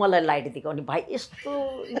सुतिरहेको मलाई लाइट दिएको। अनि भाइ यस्तो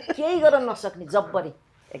केही गर्न नसक्ने जब्बरी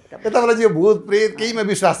एकदम। यताबाट चाहिँ भूत प्रेत केहीमा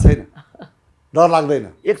विश्वास छैन, डर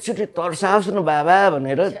लाग्दैन। एकचोटि तर्साओस् न बाबा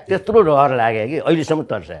भनेर त्यत्रो डर लाग्यो कि अहिलेसम्म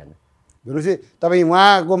तर्साएन। भनेपछि तपाईँ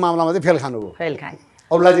उहाँको मामलामा चाहिँ फेल खानुभयो। फेल खाएँ।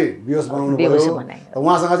 अरूलाई चाहिँ बेहोस बनाउनु पर्यो,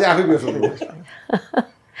 उहाँसँग चाहिँ आफै बेहोस हुनुभयो।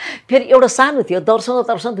 फेरि एउटा सानो थियो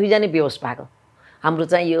दर्शन दुईजना बेहोस भएको। हाम्रो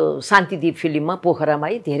चाहिँ यो शान्तिदीप फिल्ममा पोखरामा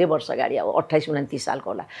है धेरै वर्ष अगाडि अब 28-29 सालको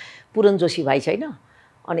होला। पुरन जोशी भाइ छैन।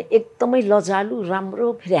 अनि एकदमै लजालु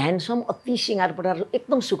राम्रो फेरि ह्यान्डसम अति सिँगार पटार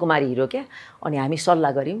एकदम सुकुमारी हिरो क्या। अनि हामी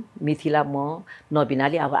सल्लाह गऱ्यौँ मिथिला म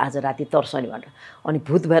नबिनाले अब आज राति तर्सने भनेर। अनि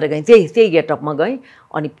भूत भएर गएँ त्यही गेटअपमा गएँ।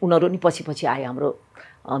 अनि उनीहरू नि पछि आयो हाम्रो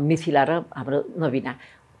मिथिला र हाम्रो नबिना।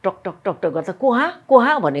 टक गर्दा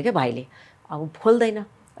कोहा भन्यो क्या भाइले। अब खोल्दैन।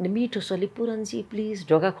 अनि मिठोसले पुरनजी प्लिज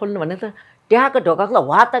ढोका खोल्नु भने त ट्याक ढोकालाई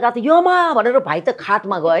वात गएको यमा भनेर भाइ त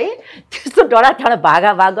खाटमा गए। त्यस्तो डढा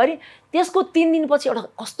भाग गरी त्यसको 3 दिनपछि एउटा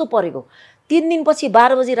कस्तो परेको 3 दिनपछि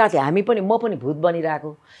 12 बजी राति हामी पनि म पनि भूत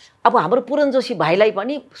बनिरहेको। अब हाम्रो पुरन जोशी भाइलाई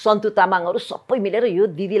पनि सन्तु तामाङहरू सबै मिलेर यो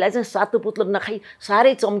दिदीलाई चाहिँ सातो पुत्लो नखाई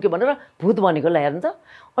साह्रै चम्क्यो भनेर भूत बनेको ल हेर्नु त।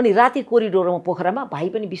 अनि राति कोरिडोरमा पोखरामा भाइ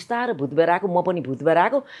पनि बिस्तारै भूत भएर आएको म पनि भूत भएर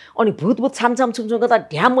आएको। अनि भूत छामछाम छुमछुम गर्दा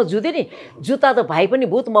ढ्याम म जुधेँ नि जुत्ता त भाइ पनि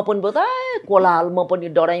भूत म पनि भूत कोलाहल म पनि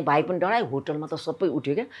डराएँ भाइ पनि डराएँ। होटलमा त सबै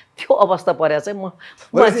उठ्यो क्या। त्यो अवस्था परेको चाहिँ म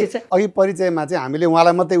अघि परिचयमा चाहिँ हामीले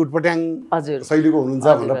उहाँलाई मात्रै उटपट्याङ हजुर शैलीको हुनुहुन्छ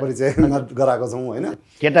भनेर परिचय गराएको छौँ होइन।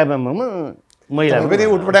 केटामा महिला पनि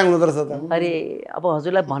उटपट्याङ हुँदो रहेछ त। अरे अब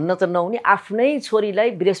हजुरलाई भन्न त नहुने आफ्नै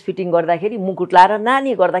छोरीलाई ब्रेस्ट फिटिङ गर्दाखेरि मुकुट लाएर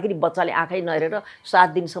नानी गर्दाखेरि बच्चाले आँखै नहेरेर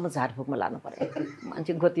 7 दिनसम्म झारफुकमा लानु पर्यो।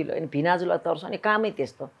 मान्छे गतिलो होइन भिनाजुलाई तर्साउने कामै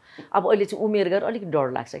त्यस्तो। अब अहिले चाहिँ उमेर गएर अलिक डर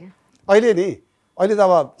लाग्छ क्या। अहिले त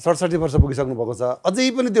अब 67 वर्ष पुगिसक्नु भएको छ अझै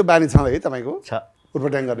पनि त्यो बानी छ है तपाईँको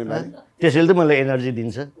उटपट्याङ गर्ने बानी। त्यसैले त मलाई एनर्जी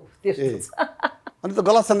दिन्छ। अनि त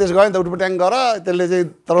गलत सन्देश गयो नि त उटपट्याङ गर त्यसले चाहिँ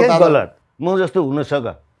तर गलत म जस्तो हुन सक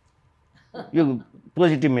यो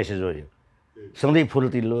पोजिटिभ मेसेज हो। यो सधैँ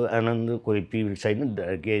फुर्तिलो आनन्द कोही पीड छैन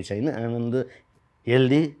केही छैन आनन्द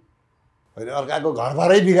हेल्दी होइन। अर्काको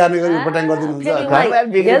घरबारै बिगार्ने गरी उटपट्याङ गरिदिनुहुन्छ।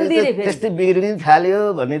 त्यस्तै बिग्रिनु थाल्यो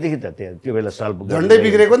भनेदेखि त त्यो बेला सल्भ झन्डै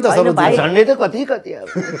बिग्रेको नि त झन्डै त कति अब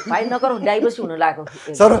भाइ नगर डाइभोर्स हुन लाग्यो।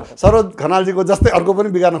 सरोज खनालजीको जस्तै अर्को पनि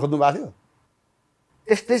बिगार्न खोज्नु भएको थियो।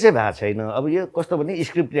 त्यस्तै चाहिँ भएको छैन। अब यो कस्तो भने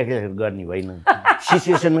स्क्रिप्ट लेखेर गर्ने होइन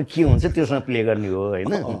सिचुएसनमा के हुन्छ त्योसँग प्ले गर्ने हो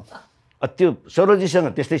होइन। त्यो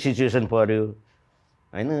सरोजीसँग त्यस्तै सिचुएसन पर्यो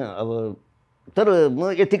होइन। अब तर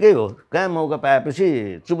म यतिकै हो कहाँ मौका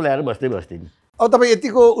पाएपछि चुप लगाएर बस्दिनँ। अब तपाईँ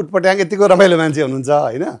यतिको उटपट्याङ यतिको रमाइलो मान्छे हुनुहुन्छ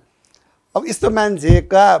होइन। अब यस्तो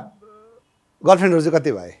मान्छेका गर्लफ्रेन्डहरू चाहिँ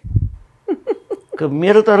कति भए?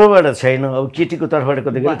 मेरो तर्फबाट छैन। अब केटीको तर्फबाट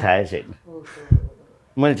कति कहिले थाहै छैन।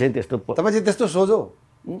 मैले चाहिँ त्यस्तो तपाईँ चाहिँ त्यस्तो सोझो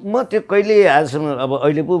म त्यो कहिले आजसम्म अब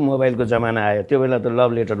अहिले पो मोबाइलको जमाना आयो। त्यो बेला त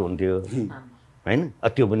लभ लेटर हुन्थ्यो होइन।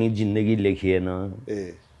 त्यो पनि जिन्दगी लेखिएन।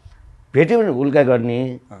 भेट्यो भने उल्का गर्ने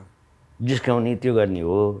जिस्काउने त्यो गर्ने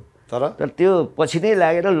हो। तर त्यो पछि नै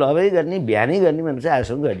लागेर लभै गर्ने बिहानै गर्ने भनेर चाहिँ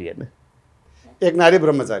आजसम्म गरिएन। एक नारी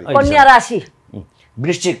ब्रह्मचारी कन्या राशि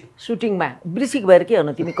वृश्चिक सुटिङमा वृश्चिक भएर के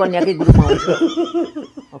हुनु तिमी कन्याकै ग्रुपमा आउँछ।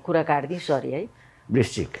 कुरा काट्दिँ सरी है।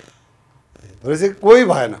 वृश्चिक कोही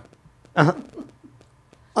भएन।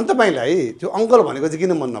 अनि तपाईँलाई त्यो अङ्कल भनेको चाहिँ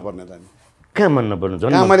किन मन नपर्ने त? कहाँ मन नपर्नु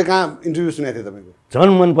झन् मैले कहाँ इन्टरभ्यू सुनेको थिएँ तपाईँको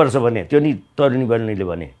झन् मनपर्छ भने त्यो नि तरुणी बहिनीले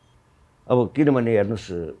भने अब किनभने हेर्नुहोस्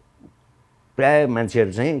प्रायः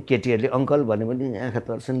मान्छेहरू चाहिँ केटीहरूले अङ्कल भन्यो भने आँखा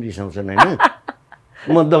तर्छन् रिसाउँछन् होइन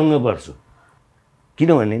म दङ्ग पर्छु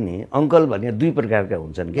किनभने नि अङ्कल भने दुई प्रकारका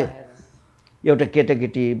हुन्छन् के एउटा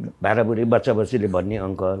केटाकेटी भाडाबुढी बच्चा बच्चीले भन्ने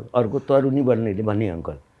अङ्कल अर्को तरुणी बहिनीले भन्ने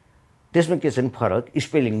अङ्कल त्यसमा के छ नि फरक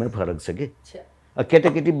स्पेलिङमै फरक छ कि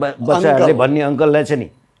केटाकेटी बच्चाहरूले भन्ने अङ्कललाई चाहिँ नि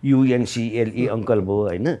युएनसिएलई अङ्कल भयो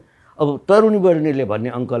होइन अब तरुणी बहिनीले भन्ने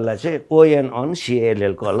अङ्कललाई चाहिँ ओएन अन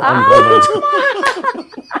सिएलएल कल अङ्कल भन्छ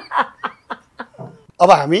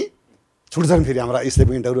अब हामी छुट्छन् फेरि हाम्रा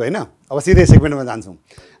सेगमेन्टहरू होइन अब सिधै सेगमेन्टमा जान्छौँ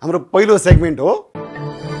हाम्रो पहिलो सेगमेन्ट हो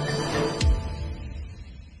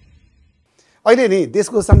अहिले नि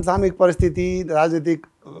देशको समसामयिक परिस्थिति राजनीतिक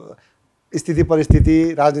स्थिति परिस्थिति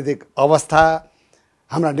राजनीतिक अवस्था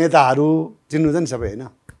हाम्रा नेताहरू चिन्नुहुन्छ नि सबै होइन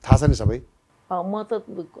थाहा छ नि सबै म त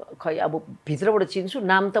खै अब भित्रबाट चिन्छु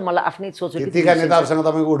नाम त मलाई आफ्नै सोच्छु त्यतिका नेताहरूसँग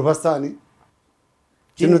तपाईँको उठबस छ अनि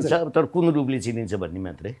चिनिन्छ तर कुन रूपले चिनिन्छ भन्ने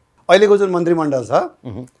मात्रै अहिलेको जुन मन्त्रीमण्डल छ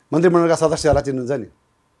मन्त्रीमण्डलका सदस्यहरूलाई चिन्नुहुन्छ नि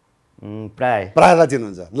प्रायःलाई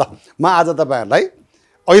चिन्नुहुन्छ ल म आज तपाईँहरूलाई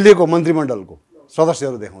अहिलेको मन्त्रीमण्डलको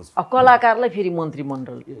सदस्यहरू देखाउँछु कलाकारलाई फेरि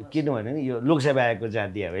मन्त्रीमण्डल किनभने यो लोकसभा आएको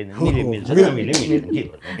जाति होइन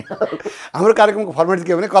हाम्रो कार्यक्रमको फर्मेट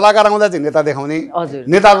के भने कलाकार आउँदा चाहिँ नेता देखाउने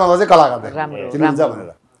नेता आउँदा चाहिँ कलाकार देखाउने चिन्नुहुन्छ भनेर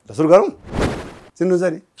सुरु गरौँ चिन्नुहुन्छ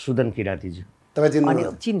नि सुदन किरातीज्यू तपाईँ अनि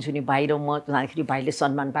चिन्छु नि भाइ र म जाँदाखेरि भाइले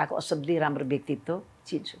सम्मान पाएको असाध्यै राम्रो व्यक्तित्व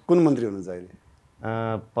चिन्छु कुन मन्त्री हुनुहुन्छ अहिले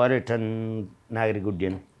पर्यटन नागरिक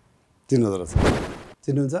उड्डयन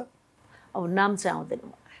चिन्नुहुन्छ अब नाम चाहिँ आउँदैन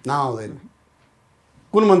नाम आउँदैन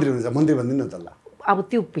कुन मन्त्री हुनुहुन्छ मन्त्री भनिदिनु न त ल अब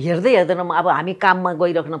त्यो हेर्दै हेर्दैन अब हामी काममा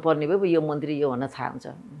गइराख्न पर्ने भयो यो मन्त्री यो भन्न थाहा हुन्छ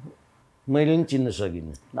मैले पनि चिन्न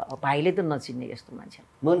सकिनँ ल भाइले त नचिन्ने यस्तो मान्छे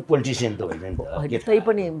म पनि पोलिटिसियन त होइन तै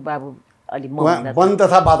पनि बाबु अलि वन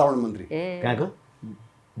तथा वातावरण मन्त्री कहाँको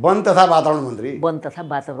वन तथा वातावरण मन्त्री वन तथा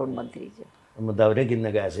वातावरण मन्त्री म दाउरे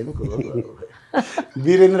किन्न गएको छैन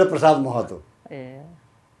वीरेन्द्र प्रसाद महतो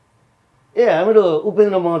ए हाम्रो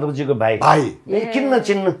उपेन्द्र महतोजीको भाइ किन्न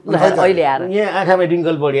चिन्न अहिले आएर यहाँ आँखामा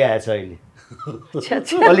डिङ्कल बढिआएछ अहिले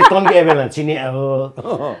अलिक तन्किया बेला चिने अब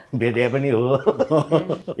भेटे पनि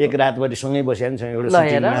हो एक रातभरि सँगै बसिया नि छ एउटा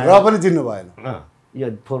र पनि चिन्नु भएन यो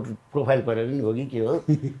फोटो प्रोफाइल परेर नि हो कि के हो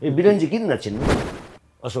ए बिरेनजी किन नचिन्नु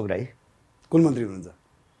अशोक राई कुन मन्त्री हुनुहुन्छ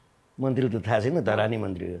मन्त्री त थाहा छैन धरानी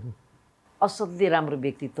मन्त्री हो असाध्यै राम्रो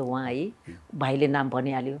व्यक्तित्व उहाँ है भाइले नाम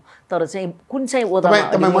भनिहाल्यो तर चाहिँ कुन चाहिँ ओदामा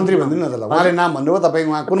तपाईँ मन्त्री भन्दिनु न त ल उहाँले नाम भन्नुभयो तपाईँ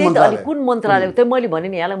उहाँ कुन मन्त्रालय कुन मन्त्रालय त्यही मैले भने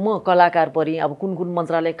नि यहाँलाई म कलाकार परि अब कुन कुन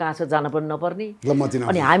मन्त्रालय कहाँ छ जान पनि नपर्ने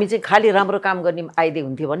अनि हामी चाहिँ खालि राम्रो काम गर्ने आइदिए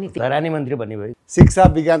हुन्थ्यो भने धरानी मन्त्री भन्ने भयो शिक्षा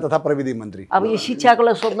विज्ञान तथा प्रविधि मन्त्री अब यो शिक्षाको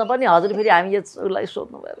लागि सोध्न पर्ने हजुर फेरि हामी यसलाई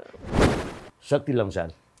सोध्नु भएर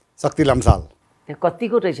शक्ति लम्साल त्यहाँ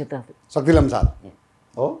कतिको रहेछ त शक्ति लम्साल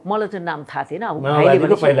हो मलाई चाहिँ नाम थाहा थिएन अब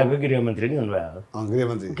भाइले पहिलाको गृहमन्त्री नि हुनुभयो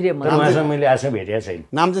गृहमन्त्री मैले आशा भेटेको छैन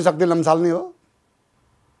नाम चाहिँ शक्ति लम्साल नै हो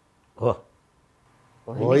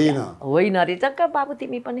होइन अरे जग्गा बाबु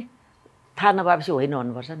तिमी पनि थाहा नभएपछि होइन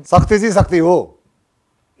भन्नुपर्छ नि शक्ति चाहिँ शक्ति हो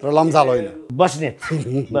तर लम्साल होइन बस्नेत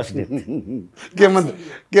के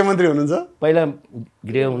मन्त्री हुनुहुन्छ पहिला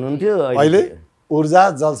गृह हुनुहुन्थ्यो अहिले ऊर्जा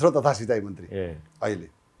जलस्रोत तथा सिँचाइ मन्त्री अहिले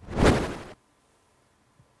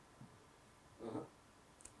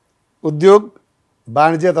उद्योग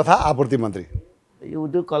वाणिज्य तथा आपूर्ति मन्त्री यो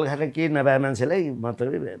उद्योग कलखाना केही नभए मान्छेलाई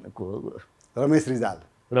मतलबै भएन को रमेश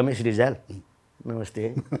रिजाल नमस्ते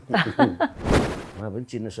उहाँ पनि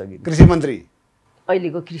चिन्न सकिन्छ कृषि मन्त्री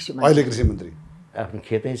अहिलेको कृषि मन्त्री आफ्नो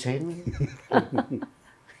खेतै छैन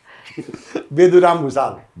बेदुराम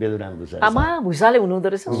भुसाल आमा भुसालै हुनुहुँदो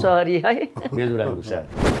रहेछ सरी है बेदुराम भुसाल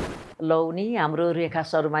लौ नि हाम्रो रेखा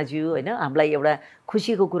शर्माज्यू होइन हामीलाई एउटा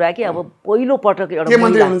खुसीको कुरा कि अब पहिलो पटक एउटा के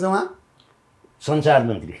मन्त्री हुनुहुन्छ उहाँ सञ्चार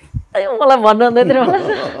मन्त्री मलाई भन्नु हुँदैन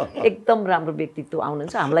एकदम राम्रो व्यक्तित्व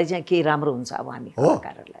आउनुहुन्छ हामीलाई चाहिँ केही राम्रो हुन्छ अब हामी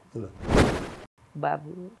कलाकारहरूलाई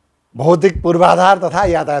बाबु भौतिक पूर्वाधार तथा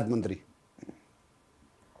यातायात मन्त्री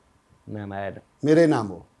नाम आएर मेरै नाम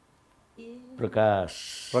हो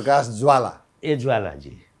प्रकाश ज्वाला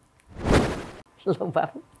ज्वालाजी ल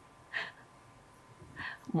बाबु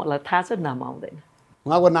मलाई थाहा छ नाम आउँदैन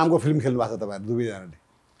उहाँको नामको फिल्म खेल्नु भएको छ तपाईँहरू दुवैजनाले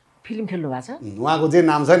फिल्म खेल्नु भएको छ उहाँको जे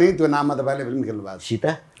नाम छ नि त्यो नाममा तपाईँले फिल्म खेल्नु भएको छ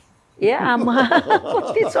सीता ए आमा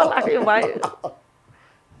कति चलाको यो भाइ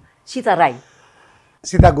सीता राई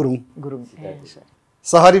सीता गुरुङ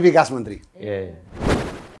सहरी विकास मन्त्री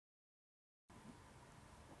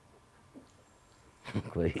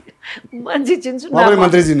मान्छे चिन्छु म पनि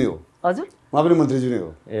मन्त्रीजी नै हो हजुर म पनि मन्त्रीजी नै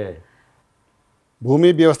हो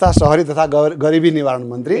भूमि व्यवस्था शहरी तथा गरिबी निवारण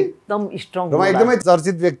मन्त्री एकदम स्ट्रङ र एकदमै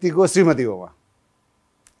चर्चित व्यक्तिको श्रीमती हो उहाँ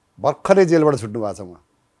भर्खरै जेलबाट छुट्नु भएको छ उहाँ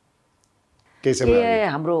केही समय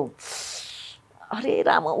हाम्रो अरे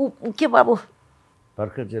राम के बाबु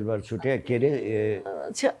भर्खर जेलबाट छुटे के अरे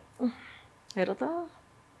हेर त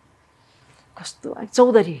कस्तो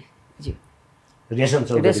चौधरी जी रेशम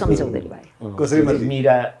चौधरी भाइ को श्रीमती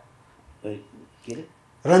मीरा के अरे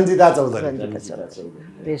रञ्जिता चौधरी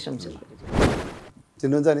रेशम चौधरी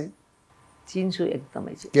चिन्नुहुन्छ नि चिन्छु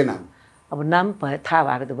एकदमै के नाम अब नाम थाहा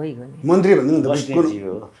भएको त भइगयो नि मन्त्री भन्नु बस्नेतजी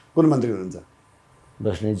हो कुन मन्त्री हुनुहुन्छ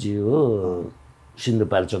बस्नेतजी हो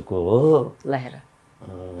सिन्धुपाल्चोकको हो लहेर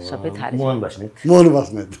सबै थाहा मोहन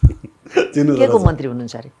बस्नेत चिन्नु के को मन्त्री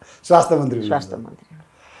हुनुहुन्छ अरे स्वास्थ्य मन्त्री स्वास्थ्य मन्त्री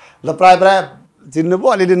ल प्राय चिन्नुभयो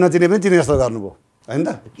अलिअलि नचिने पनि चिने जस्तो गर्नुभयो होइन त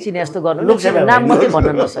चिने जस्तो गर्नु नाम मात्रै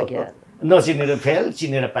भन्न नसक्यो नचिनेर फेल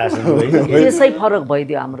चिनेर पास त्यसै फरक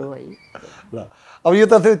भइदियो हाम्रो है ल अब यो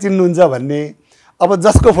त चिन्नुहुन्छ भन्ने अब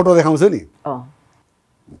जसको फोटो देखाउँछु नि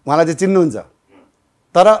उहाँलाई चाहिँ चिन्नुहुन्छ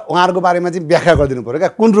तर उहाँहरूको बारेमा चाहिँ व्याख्या गरिदिनु पऱ्यो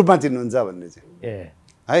क्या कुन रूपमा चिन्नुहुन्छ भन्ने चाहिँ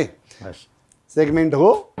है सेगमेन्ट हो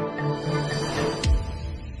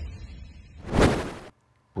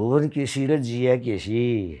भुवन केसी र जिया केसी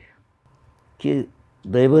के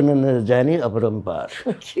दैव नजाने अपरम्पार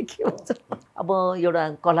के भन्छ अब एउटा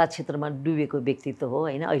कला क्षेत्रमा डुबेको व्यक्तित्व हो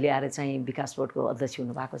होइन अहिले आएर चाहिँ विकास बोर्डको अध्यक्ष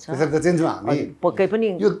हुनुभएको छ त्यसरी त चिन्छौँ हामी पक्कै पनि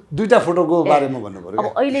यो दुईटा फोटोको बारेमा भन्नु पर्यो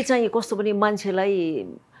अब अहिले चाहिँ कस्तो पनि मान्छेलाई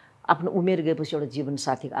आफ्नो उमेर गएपछि एउटा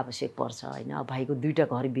जीवनसाथीको आवश्यक पर्छ होइन अब भाइको दुईटा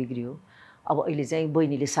घर बिग्रियो अब अहिले चाहिँ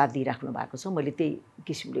बहिनीले साथ दिइराख्नु भएको छ मैले त्यही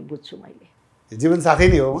किसिमले बुझ्छु मैले जीवनसाथी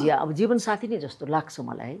नै हो अब जीवनसाथी नै जस्तो लाग्छ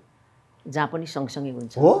मलाई जहाँ पनि सँगसँगै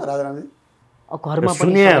हुन्छ हो राजारामजी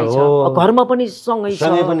घरमा पनि सँगै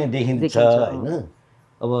सँगै पनि देखिन्छ होइन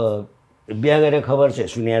अब बिहा गरेर खबर चाहिँ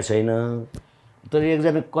सुनेको छैन तर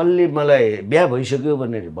एकजना कसले मलाई बिहा भइसक्यो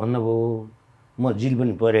भनेर भन्नुभयो म जिल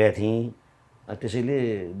पनि परेका थिएँ त्यसैले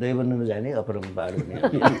दैव नजाने अपरम्पार हुने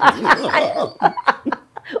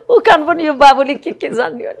उखान पनि यो बाबुले के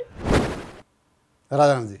जान्यो अरे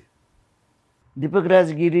राजारामजी दीपक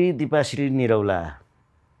राजगिरी दिपाश्री निरौला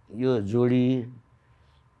यो जोडी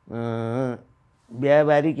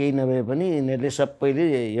बिहाबारी केही नभए पनि यिनीहरूले सबैले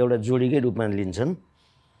एउटा जोडीकै रूपमा लिन्छन्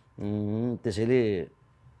त्यसैले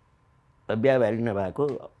बिहाबारी नभएको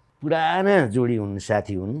पुराना जोडी हुन्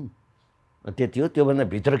साथी हुन् त्यति हो त्योभन्दा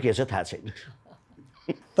भित्र के छ थाहा छैन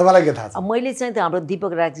तपाईँलाई के थाहा छ मैले चाहिँ त हाम्रो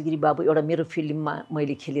दीपक राजगिरी बाबु एउटा मेरो फिल्ममा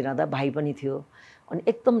मैले खेलिरहँदा भाइ पनि थियो अनि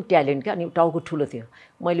एकदम ट्यालेन्ट क्या अनि टाउको ठुलो थियो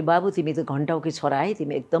मैले बाबु तिमी त घन्टाउकै छोरा है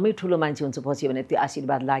तिमी एकदमै ठुलो मान्छे हुन्छ पछि भने त्यो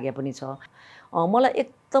आशीर्वाद लागे पनि छ मलाई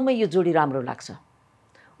एकदमै यो जोडी राम्रो लाग्छ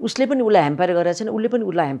उसले पनि उसलाई ह्याम्पर गरेको छैन उसले पनि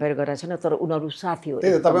उसलाई ह्याम्पर गरेको छैन तर उनीहरू साथी हो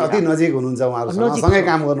तपाईँ अति नजिक हुनुहुन्छ उहाँहरूसँग सँगै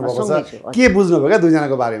काम गर्नुभएको छ के बुझ्नुभयो क्या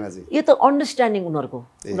दुईजनाको बारेमा चाहिँ यो त अन्डरस्ट्यान्डिङ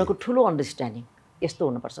उनीहरूको ठुलो अन्डरस्ट्यान्डिङ यस्तो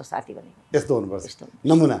हुनुपर्छ साथी भनेको यस्तो हुनुपर्छ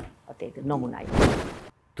नमुना त्यही त नमुना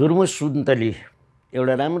तुर्मुस सुन्तली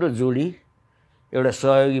एउटा राम्रो जोडी एउटा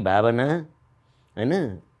सहयोगी भावना होइन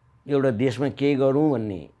एउटा देशमा केही गरौँ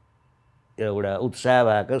भन्ने एउटा उत्साह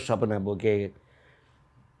भएको सपना बोके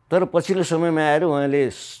तर पछिल्लो समयमा आएर उहाँले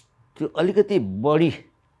त्यो अलिकति बढी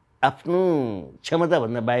आफ्नो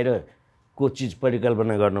क्षमताभन्दा बाहिरको चिज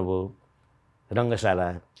परिकल्पना गर्नुभयो रङ्गशाला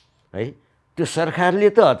है त्यो सरकारले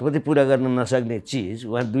त हतपति पुरा गर्न नसक्ने चिज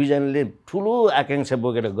उहाँ दुईजनाले ठुलो आकाङ्क्षा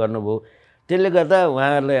बोकेर गर्नुभयो त्यसले गर्दा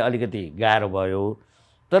उहाँहरूलाई अलिकति गाह्रो भयो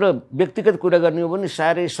तर व्यक्तिगत कुरा गर्ने हो भने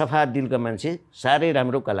साह्रै सफा दिलका मान्छे साह्रै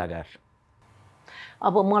राम्रो कलाकार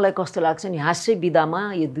अब मलाई कस्तो लाग्छ नि हास्य विधामा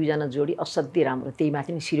यो दुईजना जोडी असाध्यै राम्रो त्यही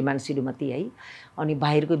माथि नि श्रीमान श्रीमती है अनि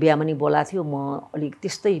बाहिरको बिहामा नि बोलाएको थियो म अलिक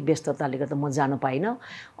त्यस्तै व्यस्तताले गर्दा म जान पाइनँ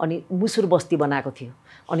अनि मुसुर बस्ती बनाएको थियो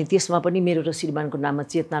अनि त्यसमा पनि मेरो र श्रीमानको नाममा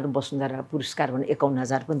चेतना र वसुन्धरा पुरस्कार भने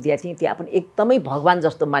 51,000 पनि दिएको थिएँ त्यहाँ पनि एकदमै भगवान्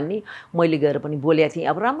जस्तो मान्ने मैले गएर पनि बोलेको थिएँ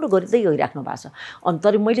अब राम्रो गरिँदै गइराख्नु भएको छ अनि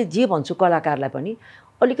तर मैले जे भन्छु कलाकारलाई पनि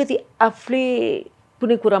अलिकति आफूले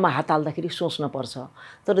कुनै कुरामा हात हाल्दाखेरि सोच्नुपर्छ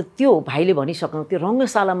तर त्यो भाइले भनिसक्नु त्यो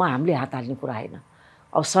रङ्गशालामा हामीले हात हाल्ने कुरा होइन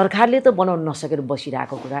अब सरकारले त बनाउन नसकेर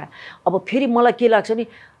बसिरहेको कुरा अब फेरि मलाई के लाग्छ नि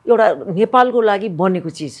एउटा नेपालको लागि बनेको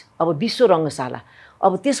चिज अब विश्व रङ्गशाला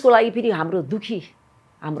अब त्यसको लागि फेरि हाम्रो दुखी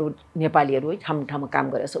हाम्रो नेपालीहरू है ठाउँ ठाउँमा काम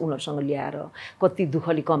गरेको छ उनीहरूसँग ल्याएर कति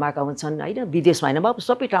दुःखले कमाएका हुन्छन् होइन विदेशमा होइन बाबु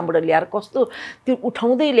सबै ठाउँबाट ल्याएर कस्तो त्यो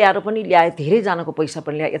उठाउँदै ल्याएर पनि ल्याए धेरैजनाको पैसा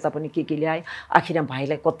पनि ल्याए यता पनि के ल्याए आखिरमा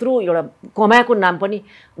भाइलाई कत्रो एउटा कमाएको नाम पनि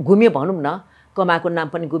घुम्यो भनौँ न कमाएको नाम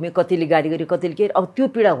पनि गुम्यो, कतिले गाली गऱ्यो, कतिले के। अब त्यो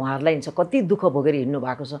पीडा उहाँहरूलाई हुन्छ, कति दुःख भोगेर हिँड्नु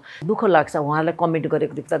भएको छ। दुःख लाग्छ उहाँहरूलाई कमेन्ट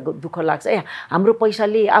गरेको देख्दा, दुःख लाग्छ। हाम्रो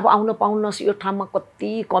पैसाले अब आउन पाउन यो ठाउँमा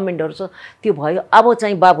कति कमेन्टहरू छ। त्यो भयो। अब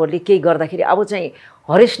चाहिँ बाबुहरूले केही गर्दाखेरि अब चाहिँ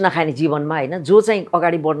हरेस नखाने जीवनमा होइन, जो चाहिँ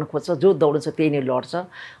अगाडि बढ्न खोज्छ, जो दौडन्छ त्यही नै लड्छ।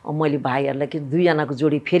 मैले भाइहरूलाई कि दुईजनाको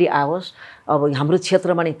जोडी फेरि आओस्, अब हाम्रो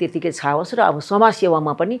क्षेत्रमा नै त्यतिकै छाओस् र अब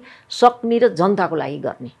समाजसेवामा पनि सक्ने र जनताको लागि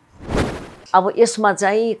गर्ने। अब यसमा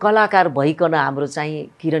चाहिँ कलाकार भइकन हाम्रो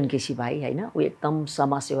चाहिँ किरण केसी भाइ होइन, ऊ एकदम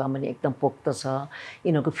समाजसेवामा पनि एकदम पोख्त छ।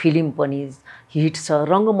 यिनीहरूको फिल्म पनि हिट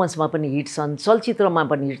छ, रङ्गमञ्चमा पनि हिट छन्, चलचित्रमा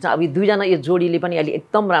पनि हिट छ। अब यो दुईजना यो जोडीले पनि अहिले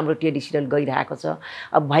एकदम राम्रो टेली सिरियल गइरहेको छ।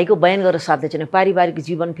 अब भाइको बयान गरेर साध्य छैन। पारिवारिक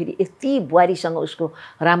जीवन फेरि यति बुहारीसँग उसको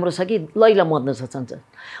राम्रो छ कि लैला मद्न सक्छ।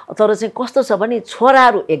 तर चाहिँ कस्तो छ भने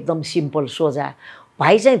छोराहरू एकदम सिम्पल सोझा,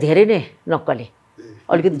 भाइ चाहिँ धेरै नै नक्कले,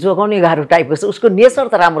 अलिकति जोगाउने गाह्रो टाइपको छ। उसको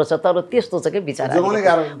नेचर त राम्रो छ तर त्यस्तो छ क्या बिचरा,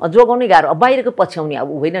 जोगाउने गाह्रो। अब बाहिरको पछ्याउने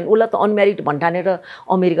अब होइन, उसलाई त अनम्यारिड भन्ठानेर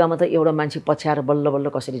अमेरिकामा त एउटा मान्छे पछ्याएर बल्ल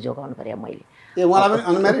बल्ल कसरी जोगाउनु पर्यो मैले।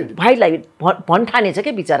 भाइलाई भन्ठाने छ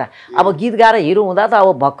क्या बिचरा। अब गीत गाएर हिरो हुँदा त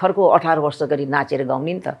अब भर्खरको 18 वर्ष गरी नाचेर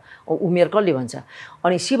गाउने नि त, उमेर कसले भन्छ।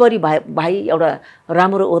 अनि शिवरी भाइ एउटा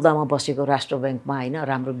राम्रो ओहदामा बसेको राष्ट्र ब्याङ्कमा होइन,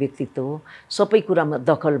 राम्रो व्यक्तित्व हो, सबै कुरामा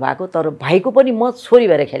दखल भएको। तर भाइको पनि म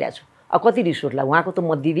छोरी भएर खेलेको छु। अब कति रिस उठ्ला, उहाँको त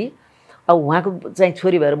म दिदी, अब उहाँको चाहिँ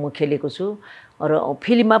छोरी भएर म खेलेको छु। र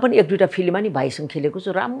फिल्ममा पनि 1-2टा फिल्ममा नि भाइसँग खेलेको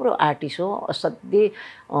छु। राम्रो आर्टिस्ट हो, असाध्यै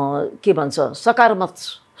के भन्छ सकारात्मक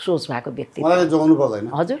सोच भएको व्यक्ति। मलाई जोगाउनु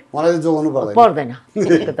पर्दैन। हजुर, मलाई जोगाउनु पर्दैन।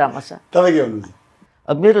 तमासा तपाईँ के भन्नुहुन्छ?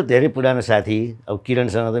 अब मेरो धेरै पुरानो साथी, अब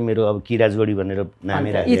किरणसँग त मेरो अब किरा जोडी भनेर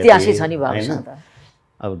नामै राखेको इतिहासै छ नि बाबुसँग त।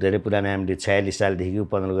 अब धेरै पुरानो, हामीले 46 सालदेखि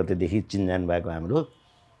 15 गतेदेखि चिनजान भएको हाम्रो।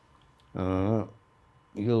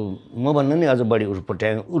 यो म भन्नु नि अझ बढी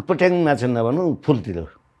उटपट्याङ माछा नभनौँ, फुलतिर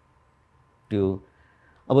त्यो।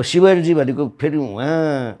 अब शिवरजी भनेको फेरि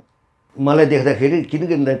उहाँ मलाई देख्दाखेरि,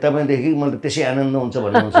 किनकि तपाईँदेखि मलाई त्यसै आनन्द हुन्छ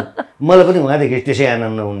भन्नुहुन्छ, मलाई पनि उहाँदेखि त्यसै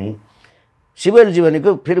आनन्द हुने। शिवरजी भनेको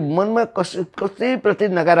फेरि मनमा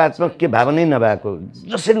कसैप्रति नकारात्मक के भावनै नभएको,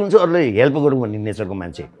 जसरी हुन्छ अरूलाई हेल्प गरौँ भन्ने नेचरको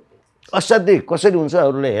मान्छे। असाध्यै कसरी हुन्छ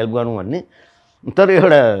अरूलाई हेल्प गरौँ भन्ने। तर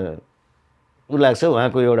एउटा ऊ लाग्छ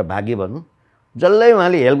उहाँको एउटा भाग्य भनौँ, जसलाई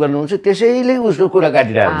उहाँले हेल्प गर्नुहुन्छ त्यसैले उसको कुरा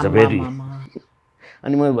काटिरहेको हुन्छ फेरि।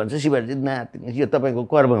 अनि म भन्छु शिवजी नाति यो तपाईँको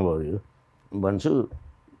कर्म भयो भन्छु।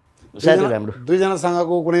 साथै राम्रो।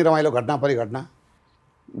 दुईजनासँगको कुनै रमाइलो घटना परिघटना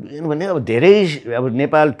भने अब धेरै, अब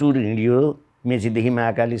नेपाल टुर हिँडियो, मेचीदेखि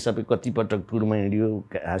महाकाली सबै कतिपटक टुरमा हिँडियो,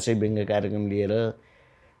 हाँस्य व्यङ्ग्य कार्यक्रम लिएर।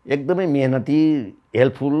 एकदमै मेहनती,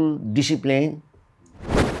 हेल्पफुल, डिसिप्लिन।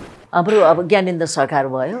 हाम्रो अब ज्ञानेन्द्र सरकार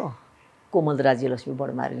भयो, कोमल राज्यलक्ष्मी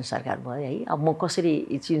बडमारिने सरकार भयो है। अब म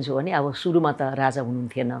कसरी चिन्छु भने अब सुरुमा त राजा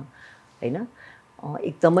हुनुहुन्थेन होइन,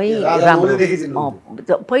 एकदमै राम्रो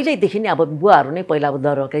पहिल्यैदेखि नै। अब बुवाहरू नै पहिला अब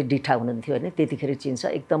दरकै डिठा हुनुहुन्थ्यो होइन, त्यतिखेर चिन्छ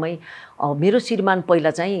एकदमै। मेरो श्रीमान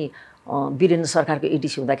पहिला चाहिँ वीरेन्द्र सरकारको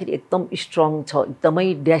एडिसी हुँदाखेरि एकदम स्ट्रङ छ, एकदमै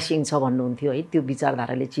ड्यासिङ छ भन्नुहुन्थ्यो है, त्यो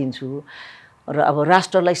विचारधाराले चिन्छु। र अब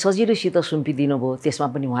राष्ट्रलाई सजिलैसित सुम्पिदिनु भयो, त्यसमा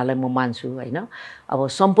पनि उहाँलाई म मान्छु होइन। अब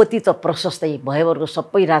सम्पत्ति त प्रशस्तै भयवर्ग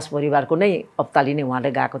सबै राजपरिवारको नै अप्ताली नै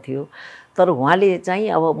उहाँले गएको थियो। तर उहाँले चाहिँ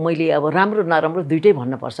अब मैले अब राम्रो नराम्रो दुइटै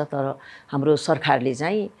भन्नुपर्छ, तर हाम्रो सरकारले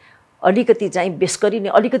चाहिँ अलिकति चाहिँ बेसकरी नै,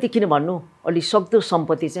 अलिकति किन भन्नु, अलि सक्दो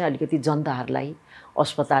सम्पत्ति चाहिँ अलिकति जनताहरूलाई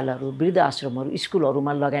अस्पतालहरू, वृद्ध आश्रमहरू,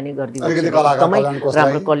 स्कुलहरूमा लगानी गरिदिनु एकदमै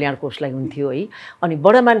राम्रो कल्याण कोषलाई हुन्थ्यो है। अनि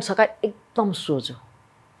बडामान सरकार एकदम सोझो,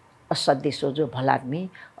 असाध्यै सोझो, भलाद्मी,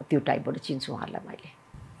 त्यो टाइपबाट चिन्छु उहाँलाई मैले।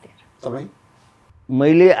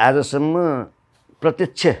 मैले आजसम्म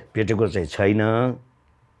प्रत्यक्ष भेटेको चाहिँ छैन,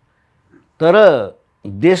 तर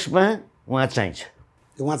देशमा उहाँ चाहिन्छ।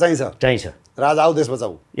 राजा आऊ देश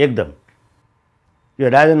बचाऊ। एकदम। यो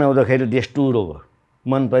राजा नहुँदाखेरि देश टुरो भयो,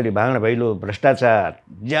 मन परि भाँड भैलो, भ्रष्टाचार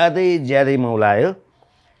ज्यादै मौलायो।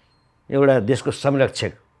 एउटा देशको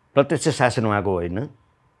संरक्षक, प्रत्यक्ष शासन उहाँको होइन,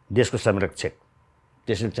 देशको संरक्षक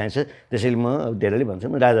त्यसैले चाहिन्छ। त्यसैले म अब धेरैले भन्छु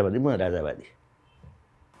म राजावादी।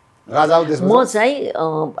 म चाहिँ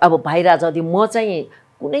अब भाइ राजावादी, म चाहिँ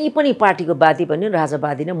कुनै पनि पार्टीको वादी पनि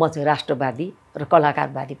राजावादी नै, म चाहिँ राष्ट्रवादी र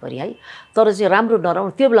कलाकारवादी परि है। तर चाहिँ राम्रो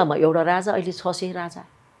नराम्रो त्यो बेलामा एउटा राजा, अहिले 600 राजा।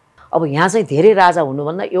 अब यहाँ चाहिँ धेरै राजा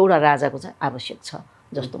हुनुभन्दा एउटा राजाको चाहिँ आवश्यक छ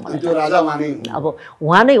जस्तो मलाई। अब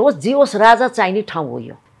उहाँ नै होस्, जे होस्, राजा चाहिने ठाउँ हो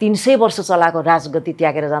यो। 300 वर्ष चलाएको राजगति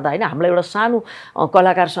त्यागेर जाँदा होइन, हामीलाई एउटा सानो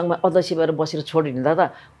कलाकार सङ्घमा अध्यक्ष भएर बसेर छोडिदिँदा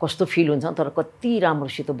त कस्तो फिल हुन्छ। तर कति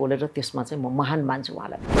राम्रोसित बोलेर त्यसमा चाहिँ म महान मान्छु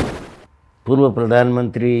उहाँलाई। पूर्व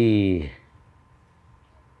प्रधानमन्त्री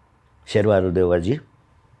शेरबहादुर देउवाजी,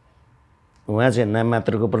 उहाँ चाहिँ नाम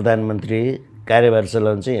मात्रको प्रधानमन्त्री, कार्यभार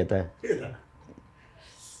चलाउनु चाहिँ यता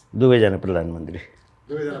दुवैजना प्रधानमन्त्री।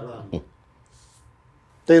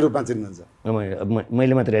 त्यही रूपमा चिन्नुहुन्छ?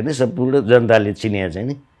 मैले मात्रै होइन सम्पूर्ण जनताले चिनेको चाहिँ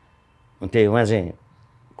नि त्यही उहाँ चाहिँ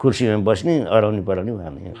कुर्सीमा बस्ने अराउने पराउने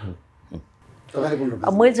उहाँ नै हो।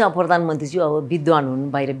 अब मैले चाहिँ प्रधानमन्त्रीज्यू अब विद्वान हुनु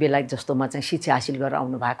बाहिर बेलायत जस्तोमा चाहिँ शिक्षा हासिल गरेर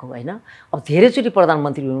आउनु भएको होइन, अब धेरैचोटि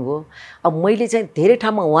प्रधानमन्त्री हुनुभयो। अब मैले चाहिँ धेरै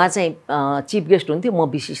ठाउँमा उहाँ चाहिँ चिफ गेस्ट हुन्थ्यो, म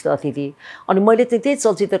विशिष्ट अतिथि। अनि मैले चाहिँ त्यही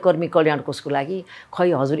चलचित्रकर्मी कल्याण कोषको लागि खै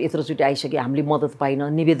हजुर यत्रोचोटि आइसक्यो हामीले मद्दत पाइनँ,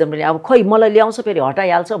 निवेदन पनि अब खै मलाई ल्याउँछ फेरि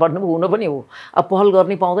हटाइहाल्छ भन्नुभयो, हुन पनि हो। अब पहल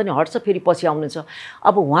गर्नै पाउँदैन, हट्छ फेरि पछि आउनुहुन्छ।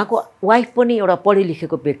 अब उहाँको वाइफ पनि एउटा पढे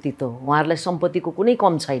लेखेको व्यक्तित्व, उहाँहरूलाई सम्पत्तिको कुनै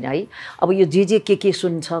कम छैन है। अब यो जे के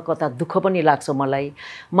सुन्छ कता दुःख पनि लाग्छ मलाई।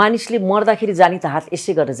 मानिसले मर्दाखेरि जाने त हात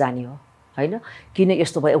यसै गरेर जाने हो होइन, किन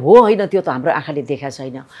यस्तो भयो हो होइन, त्यो त हाम्रो आँखाले देखाएको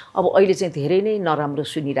छैन। अब अहिले चाहिँ धेरै नै नराम्रो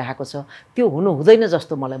सुनिरहेको छ, त्यो हुनु हुँदैन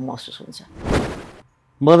जस्तो मलाई महसुस हुन्छ।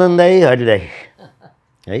 मदन दाई हरि दाई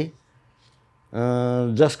है,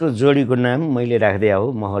 जसको जोडीको नाम मैले राख्दै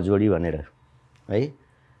हो महजोडी भनेर है,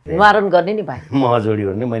 निवारण गर्ने नि भाइ महजोडी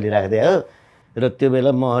भनेर मैले राख्दै हो। र त्यो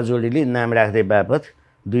बेला महजोडीले नाम राख्दै बापत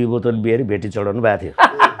 2 बोतल बियर भेटी चढाउनु भएको थियो।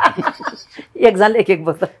 एकजनाले एक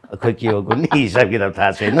बोतल, खै के हो कुनै हिसाब किताब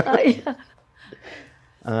थाहा छैन।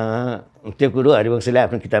 त्यो कुरो हरिवंशले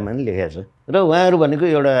आफ्नो किताबमा पनि लेखेको छ। र उहाँहरू भनेको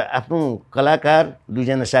एउटा आफ्नो कलाकार,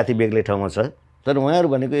 2जना साथी बेग्लै ठाउँमा छ, तर उहाँहरू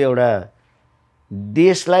भनेको एउटा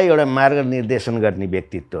देशलाई एउटा मार्ग निर्देशन गर्ने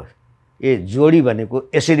व्यक्तित्व। जोडी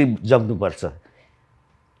भनेको यसरी जम्नुपर्छ।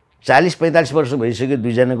 40-45 वर्ष भइसक्यो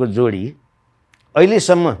 2जनाको जोडी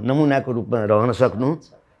अहिलेसम्म नमुनाको रूपमा रहन सक्नु,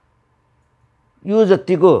 यो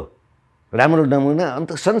जतिको राम्रो नमुना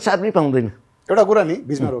अन्त संसारमै पाउँदैन। एउटा कुरा नि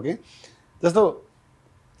बिचमा रोकेँ, जस्तो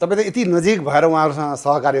तपाईँ त यति नजिक भएर उहाँहरूसँग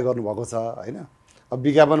सहकार्य गर्नुभएको छ होइन। अब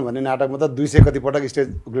विज्ञापन भन्ने नाटकमा त 200 कति पटक स्टेज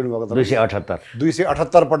उक्लिनु भएको छ,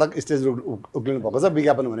 278 पटक स्टेज उक्लिनु भएको छ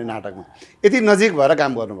विज्ञापन भन्ने नाटकमा। यति नजिक भएर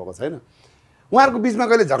काम गर्नुभएको छ होइन। उहाँहरूको बिचमा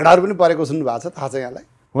कहिले झगडाहरू पनि परेको सुन्नु भएको छ, थाहा छ यहाँलाई?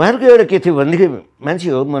 उहाँहरूको एउटा के थियो भनेदेखि मान्छे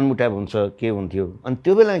हो, मनमुटाव हुन्छ के हुन्थ्यो। अनि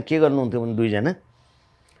त्यो बेला के गर्नुहुन्थ्यो भने 2जना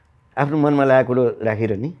आफ्नो मनमा लागेको कुरो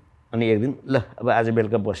राखेर नि, अनि एक दिन ल अब आज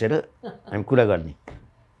बेलुका बसेर हामी कुरा गर्ने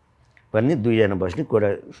भन्ने, 2जना बस्ने कुरा,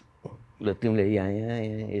 ल तिमीले यहाँ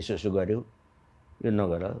यसो गऱ्यौ यो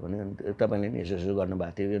नगर भने, तपाईँले नि यसो गर्नु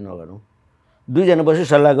भएको थियो यो नगरौँ। 2जना बस्यो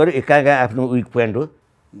सल्लाह गऱ्यो, कहाँ आफ्नो विक पोइन्ट हो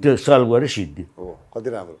त्यो सल्भ गरेर सिद्धि हो। कति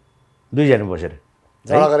राम्रो 2जना बसेर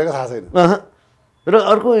झगडा गरेको थाहा छैन। र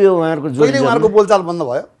अर्को यो उहाँहरूको कहिले उहाँहरूको बोलचाल बन्द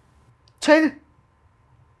भयो?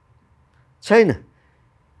 छैन।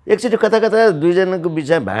 एकचोटि कता 2जनाको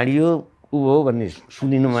बिचमा भाँडियो ऊ हो भन्ने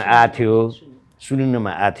सुनिनुमा आएको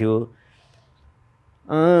थियो।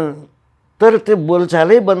 तर त्यो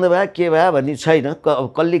बोलचालै बन्द भयो के भयो भन्ने छैन।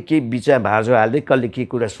 कसले के बिचमा भाँजो हाल्दै कसले के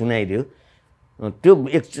कुरा सुनाइदियो त्यो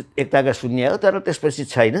एकताका सुन्ने हो, तर त्यसपछि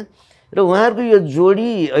छैन। र उहाँहरूको यो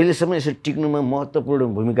जोडी अहिलेसम्म यसरी टिक्नुमा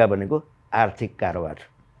महत्त्वपूर्ण भूमिका भनेको आर्थिक कारोबार।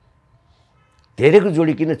 धेरैको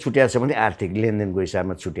जोडी किन छुट्याएको छ भने आर्थिक लेनदेनको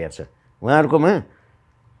हिसाबमा छुट्याएको छ। उहाँहरूकोमा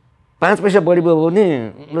 5 पैसा बढी भयो भने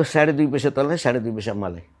ल 2.5 पैसा तँलाई 2.5 पैसा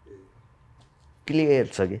मलाई, क्लियर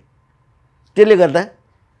छ कि। त्यसले गर्दा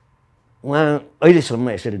उहाँ अहिलेसम्म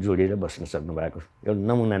यसरी जोडिएर बस्न सक्नु भएको एउटा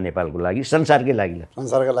नमुना नेपालको लागि, संसारकै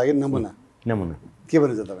लागि नमुना के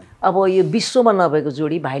भन्नुहुन्छ तपाईँ? अब यो विश्वमा नभएको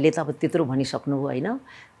जोडी भाइले त अब त्यत्रो भनिसक्नु हो होइन।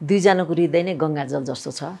 2जनाको हृदय नै गङ्गाजल जस्तो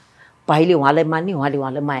छ। भाइले उहाँलाई मान्ने, उहाँले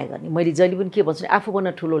उहाँलाई माया गर्ने। मैले जहिले पनि के भन्छु,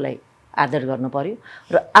 आफूभन्दा ठुलोलाई आदर गर्नु पऱ्यो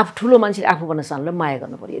र ठुलो मान्छेले आफूभन्दा सानोलाई माया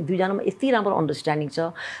गर्नु पऱ्यो। 2जनामा यति राम्रो अन्डरस्ट्यान्डिङ छ।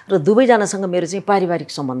 र दुवैजनासँग मेरो चाहिँ पारिवारिक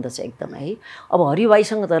सम्बन्ध छ एकदमै है। अब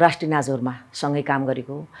हरिभाइसँग त राष्ट्रिय नाचहरूमा सँगै काम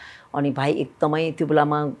गरेको, अनि भाइ एकदमै त्यो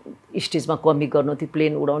बेलामा स्टेजमा कमिक गर्नु, त्यो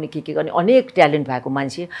प्लेन उडाउने के गर्ने अनेक ट्यालेन्ट भएको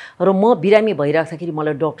मान्छे। र म बिरामी भइराख्दाखेरि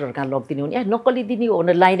मलाई डक्टर कहाँ लगिदिने भने नक्कली दिने हो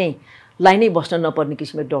भने लाइनै बस्न नपर्ने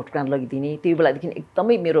किसिमले डक्टर कहाँ लगिदिने। त्यो बेलादेखि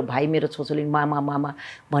एकदमै मेरो भाइ मेरो छोचोले मामा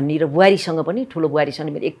भन्ने, र बुहारीसँग पनि ठुलो बुहारीसँग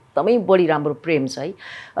मेरो एकदमै बढी राम्रो प्रेम छ है।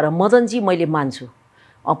 र मदनजी मैले मान्छु,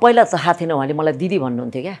 पहिला त थाहा थिएन, उहाँले मलाई दिदी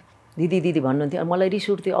भन्नुहुन्थ्यो क्या, दिदी भन्नुहुन्थ्यो। मलाई रिस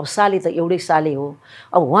उठ्थ्यो, अब साले त एउटै साले हो।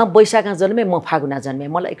 अब उहाँ वैशाखमा जन्मे, म फागुना जन्मेँ,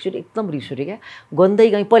 मलाई एक्चुअली एकदम रिस उठ्यो क्या। गन्दै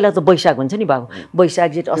गएँ, पहिला त वैशाख हुन्छ नि बाबु, वैशाख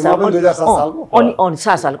जेठ असार अनि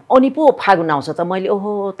 7 साल अनि पो फागुन आउँछ त। मैले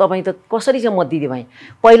ओहो तपाईँ त कसरी चाहिँ म दिदी भएँ,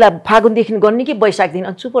 पहिला फागुनदेखि गर्ने कि वैशाखदेखि,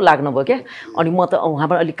 अनि चुप्पो लाग्नुभयो क्या। अनि म त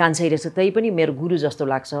उहाँबाट अलिक कान्छै रहेछ, त्यही पनि मेरो गुरु जस्तो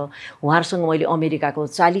लाग्छ। उहाँहरूसँग मैले अमेरिकाको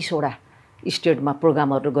 40वटा स्टेटमा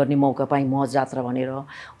प्रोग्रामहरू गर्ने मौका पाएँ, महज जात्रा भनेर।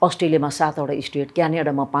 अस्ट्रेलियामा 7वटा स्टेट,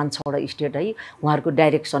 क्यानाडामा 5-6वटा स्टेट है, उहाँहरूको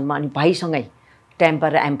डाइरेक्सनमा। अनि भाइसँगै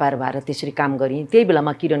ट्याम्पर र एम्पायर भएर त्यसरी काम गरेँ। त्यही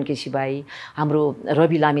बेलामा किरण केसी भाइ, हाम्रो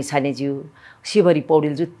रवि लामिछानेज्यू, शिवरी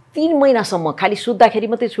पौडेलज्यू 3 महिनासम्म खालि सुत्दाखेरि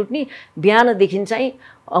मात्रै छुट्ने, बिहानदेखि चाहिँ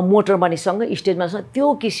मोटरमा नि सँग स्टेजमा त्यो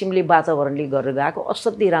किसिमले वातावरणले गरेर गएको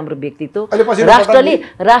असाध्यै राम्रो व्यक्तित्व।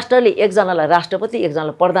 राष्ट्रले एकजनालाई राष्ट्रपति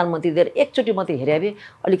एकजनालाई प्रधानमन्त्री दिएर एकचोटि मात्रै हेरे भए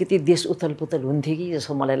अलिकति देश उथल पुथल हुन्थ्यो कि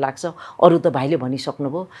जस्तो मलाई लाग्छ। अरू त भाइले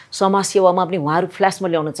भनिसक्नुभयो। समाजसेवामा पनि उहाँहरू फ्ल्यासमा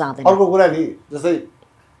ल्याउन चाहँदैन। अर्को कुरा नि जस्तै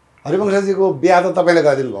हरिवंशजीको बिहा त तपाईँले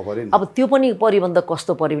गरिदिनु भएको अरे नि। अब त्यो पनि परिबन्ध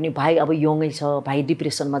कस्तो पऱ्यो भने भाइ अब यङै छ, भाइ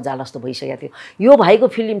डिप्रेसनमा जाला जस्तो भइसकेको थियो। यो भाइको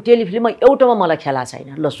टेलिफिल्ममा एउटामा मलाई खेला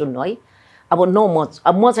छैन। ल सुन्नु है, अब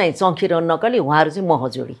म चाहिँ चङ्खे र नकली, उहाँहरू चाहिँ मह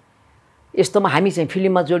जोडी, यस्तोमा हामी चाहिँ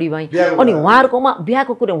फिल्ममा जोडी भयौँ। अनि उहाँहरूकोमा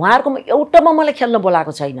बिहाको कुरा उहाँहरूकोमा एउटामा मलाई खेल्न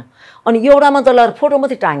बोलाएको छैन। अनि एउटामा त ल फोटो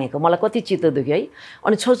मात्रै टाँगेको, मलाई कति चित्त दुख्यो है।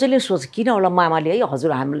 अनि छोरीले सोच किन होला मामाले है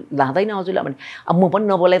हजुर हामी लाँदैन हजुरलाई भने, अब म पनि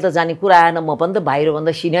नबोलाइ त जाने कुरा आएन, म पनि त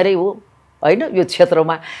बाहिरभन्दा सिनियरै हो होइन यो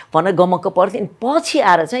क्षेत्रमा भनेर गमक्क पर्थेँ। अनि पछि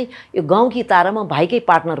आएर चाहिँ यो गाउँकी तारामा भाइकै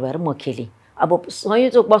पार्टनर भएर म खेलेँ। अब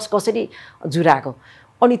संयोजक बस कसरी जुराएको।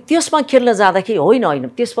 अनि त्यसमा खेल्न जाँदाखेरि होइन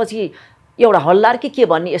त्यसपछि एउटा हल्लार के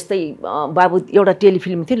भन्ने यस्तै बाबु एउटा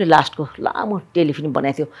टेलिफिल्म थियो नि लास्टको लामो टेलिफिल्म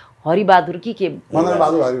बनाएको थियो हरिबहादुर के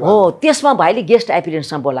हो, त्यसमा भाइले गेस्ट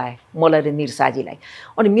एपियरेन्समा बोलाए मलाई र निरसाजीलाई।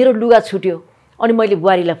 अनि मेरो लुगा छुट्यो। अनि मैले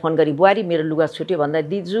बुहारीलाई फोन गरेँ, बुहारी मेरो लुगा छुट्यो भन्दा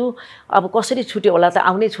दिजु अब कसरी छुट्यो होला त,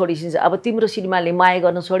 आउनै छोडिसिन्छ, अब तिम्रो सिनेमाले माया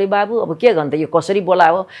गर्न छोडे बाबु, अब के गर्नु त, यो कसरी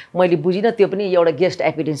बोलायो मैले बुझिनँ, त्यो पनि एउटा गेस्ट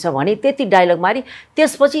एपियरेन्स छ भने त्यति डायलग मारी।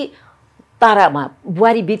 त्यसपछि तारामा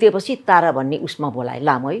बुहारी बितेपछि तारा भन्ने उसमा बोलाए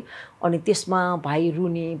लामो है। अनि त्यसमा भाइ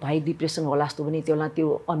रुने, भाइ डिप्रेसन होला जस्तो पनि त्यो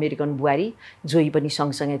त्यो अमेरिकन बुहारी जोई पनि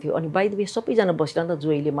सँगसँगै थियो। अनि बाइ द वे सबैजना बसिरहँदा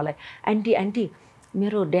जोईले मलाई आन्टी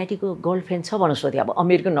मेरो ड्याडीको गर्लफ्रेन्ड छ भनेर सोध्यो। अब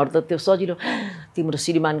अमेरिकनहरू त त्यो सजिलो, तिम्रो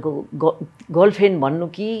श्रीमानको गर्लफ्रेन्ड भन्नु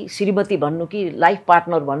कि श्रीमती भन्नु कि लाइफ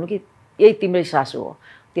पार्टनर भन्नु कि यही तिम्रै सासू हो,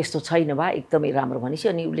 त्यस्तो छैन भए एकदमै राम्रो भनेपछि।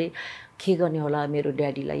 अनि उसले के गर्ने होला मेरो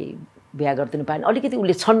ड्याडीलाई बिहा गरिदिनु पाएन, अलिकति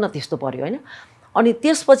उसले छन्न त्यस्तो पऱ्यो होइन। अनि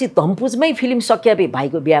त्यसपछि धम्पुजमै फिल्म सकिया भए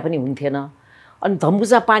भाइको बिहा पनि हुन्थेन। अनि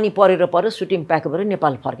धम्पुजमा पानी परेर सुटिङ प्याक भएर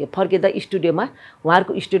नेपाल फर्किँदा स्टुडियोमा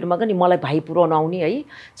उहाँहरूको स्टुडियोमा पनि मलाई भाइ पुऱ्याउन आउने है,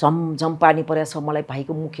 झमझम पानी परेको छ, मलाई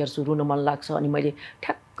भाइको मुख हेर्छु रुन मन लाग्छ। अनि मैले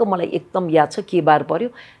ठ्याक्क मलाई एकदम याद छ के बार पऱ्यो,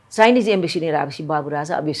 चाइनिज एम्बेसी लिएर आएपछि बाबु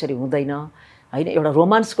राजा अब यसरी हुँदैन होइन, एउटा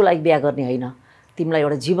रोमान्सको लागि बिहा गर्ने होइन, तिमीलाई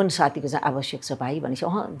एउटा जीवन साथीको चाहिँ आवश्यक छ भाइ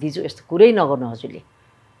भनेपछि दिजु यस्तो कुरै नगर्नु हजुरले,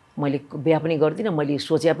 मैले बिहा पनि गर्दिनँ, मैले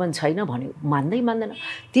सोचे पनि छैन भन्यो। मान्दैन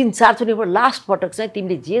 3-4 चोटिबाट लास्ट पटक चाहिँ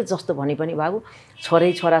तिमीले जे जस्तो भने पनि बाबु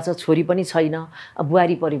छोरै छोरा छ, छोरी पनि छैन,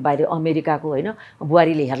 बुहारी परि बाहिर अमेरिकाको होइन,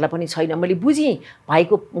 बुहारीले हेर्ला पनि छैन। मैले बुझेँ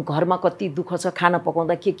भाइको घरमा कति दुःख छ, खाना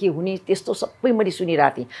पकाउँदा के हुने त्यस्तो सबै मैले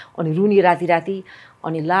सुनिरहेको थिएँ। अनि रुनी राति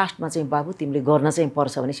अनि लास्टमा चाहिँ बाबु तिमीले गर्न चाहिँ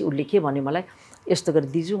पर्छ भनेपछि उसले के भन्यो मलाई, यस्तो गरी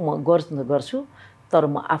दिजु म गर्छु तर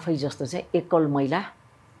म आफै जस्तो चाहिँ एकल महिला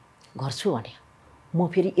गर्छु भने। म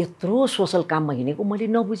फेरि यत्रो सोसल काममा हिँडेको मैले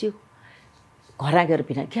नबुझेको, घर आएर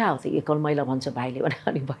बिना क्या हो त एकल महिला भन्छ भाइले भने।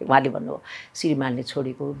 अनि उहाँले भन्नुभयो श्रीमानले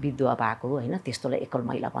छोडेको विधवा भएको होइन त्यस्तोलाई एकल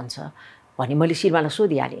महिला भन्छ भने। मैले श्रीमानलाई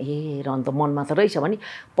सोधिहालेँ, ए र अन्त मनमा त रहेछ भने।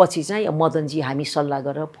 पछि चाहिँ मदनजी हामी सल्लाह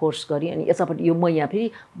गरेर फोर्स गरेँ। अनि यतापट्टि यो मैया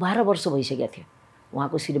फेरि 12 वर्ष भइसकेको थियो।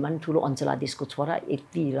 उहाँको श्रीमान ठुलो अञ्चलाधीशको छोरा,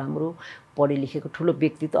 यति राम्रो पढे लेखेको ठुलो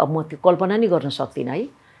व्यक्तित्व, अब म त्यो कल्पना नै गर्न सक्दिनँ है।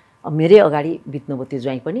 अब मेरै अगाडि बित्नुभयो त्यो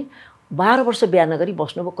ज्वाइँ पनि, 12 वर्ष बिहा नगरी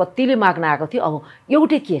बस्नुभयो। कतिले माग्न आएको थियो। अब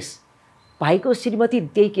एउटै केस भाइको श्रीमती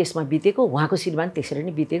त्यही केसमा बितेको, उहाँको श्रीमान त्यसरी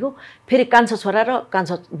नै बितेको, फेरि कान्छा छोरा र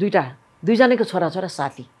कान्छा दुईजनाको छोराछोरा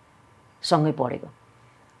साथी सँगै पढेको।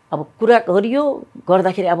 अब कुरा गरियो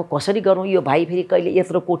गर्दाखेरि अब कसरी गरौँ, यो भाइ फेरि कहिले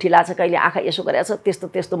यत्रो कोठी लाछ, कहिले आँखा यसो गरेछ,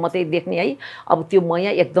 त्यस्तो मात्रै देख्ने है। अब त्यो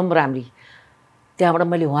मैया एकदम राम्री। त्यहाँबाट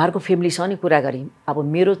मैले उहाँहरूको फ्यामिलीसँग नि कुरा गरेँ। अब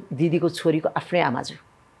मेरो दिदीको छोरीको आफ्नै आमाजु,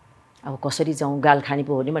 अब कसरी जाउँ, गाल खानी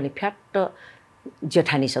पो हो भने मैले फ्याट्ट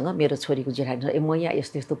जेठानीसँग, मेरो छोरीको जेठानीसँग, मैया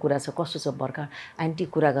यस्तो कुरा छ, कस्तो छ बर्खा आन्टी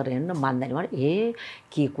कुरा गरेर हेर्नु मान्दैन भने। ए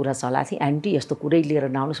के कुरा चलाएको थिएँ आन्टी, यस्तो कुरै लिएर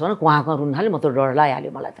नआउनुहोस् भने कहाँ रुन थाल्यो। म त डर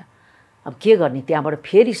लगाइहाल्यो मलाई त। अब के गर्ने, त्यहाँबाट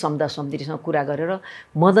फेरि सम्झीसँग कुरा गरेर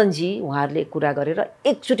मदनजी उहाँहरूले कुरा गरेर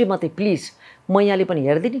एकचोटि मात्रै प्लिज मैयाले पनि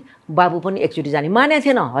हेरिदिने, बाबु पनि एकचोटि जाने। मानेको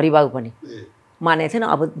थिएन हरिबाबु पनि मानेको थिएन।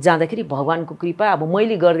 अब जाँदाखेरि भगवान्को कृपा, अब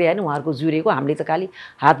मैले गर्दै आएन, उहाँहरूको जुरेको, हामीले त खालि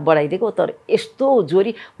हात बढाइदिएको। तर यस्तो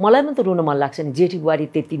जोरी मलाई पनि त रुन मन लाग्छ नि, जेठी बुहारी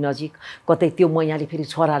त्यति नजिक, कतै त्यो मैयाले फेरि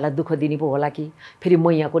छोराहरूलाई दुःख दिने पो होला कि, फेरि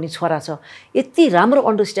मैयाको नि छोरा छ। यति राम्रो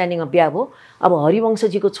अन्डरस्ट्यान्डिङमा बिहा भयो। अब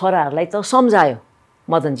हरिवंशजीको छोराहरूलाई त सम्झायो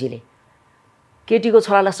मदनजीले, केटीको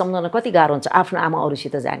छोरालाई सम्झाउन कति गाह्रो हुन्छ, आफ्नो आमा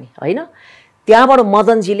अरूसित जाने होइन। त्यहाँबाट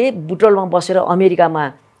मदनजीले बुटोलमा बसेर अमेरिकामा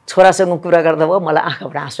छोरासँग कुरा गर्दा भयो, मलाई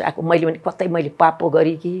आँखाबाट आँसु आएको। मैले पनि कतै मैले पाप पो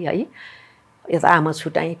गरेँ कि है, यता आमा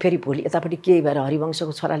छुट्याएँ फेरि भोलि यतापट्टि केही भएर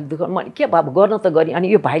हरिवंशको छोराले दुःख मैले के बाबु गर्न त गरेँ। अनि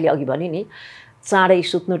यो भाइले अघि भने नि चाँडै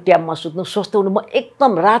सुत्नु ट्याबमा सुत्नु स्वस्थ हुनु। म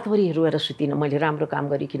एकदम रातभरि रोएर सुतिनँ मैले राम्रो काम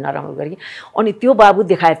गरेँ कि नराम्रो गरेँ। अनि त्यो बाबु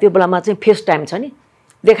देखाएँ त्यो बेलामा चाहिँ फेस टाइम छ नि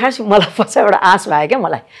देखाएपछि मलाई पछाडिबाट आश भयो क्या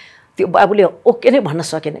मलाई। त्यो बाबुले ओके नै भन्न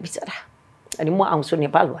सकेन बिचरा। अनि म आउँछु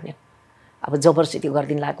नेपाल भन्यो। अब जबरजस्ती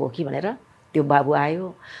गरिदिनु लागेको हो कि भनेर त्यो बाबु आयो।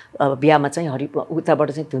 अब बिहामा चाहिँ उताबाट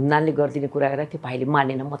चाहिँ धुमधामले गरिदिने कुरा गरेर त्यो भाइले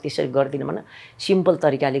मानेन म त्यसरी गर्दिनँ भने सिम्पल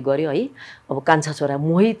तरिकाले गऱ्यो है। अब कान्छा छोरा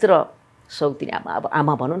मोहित र सौतिनी आमा अब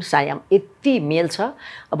आमा भनौँ न सायाम यति मेल छ।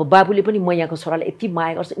 अब बाबुले पनि मैयाको छोरालाई यति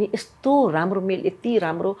माया गर्छ अनि यस्तो राम्रो मेल यति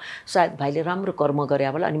राम्रो सायद भाइले राम्रो कर्म गरे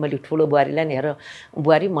होला। अनि मैले ठुलो बुहारीलाई नि हेर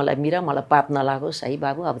बुहारी मलाई मिरा मलाई पाप नलागोस् है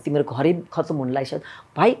बाबु अब तिम्रो घरै खत्तम हुन लागिसक्यो।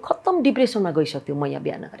 भाइ खत्तम डिप्रेसनमा गइसक्थ्यो मैया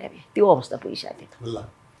बिहा नगरे त्यो अवस्था पुगिसक्यो थियो। ल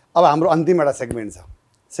अब हाम्रो अन्तिम एउटा सेगमेन्ट छ।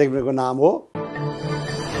 सेगमेन्टको नाम हो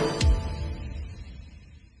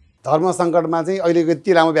धर्म सङ्कटमा चाहिँ अहिलेको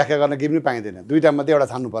यति लामो व्याख्या गर्न केही पनि पाइँदैन। दुईवटा मध्ये एउटा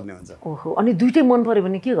छान्नुपर्ने हुन्छ। ओहो अनि दुइटै मन पऱ्यो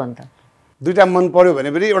भने के गर्नु त? दुईवटा मन पऱ्यो भने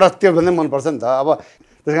पनि एउटा त्योभन्दा मनपर्छ नि त। अब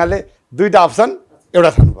त्यस कारणले दुईवटा अप्सन एउटा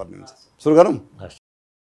छान्नुपर्ने हुन्छ। सुरु गरौँ?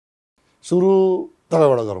 सुरु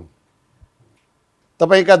तपाईँबाट गरौँ।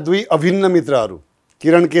 तपाईँका दुई अभिन्न मित्रहरू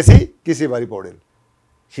किरण केसी कि शिवहरी पौडेल?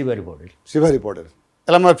 शिवहरी पौडेल। शिवहरी पौडेल।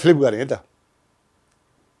 यसलाई म फ्लिप गरेँ है त।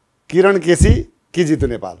 किरण केसी कि जितु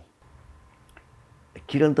नेपाल?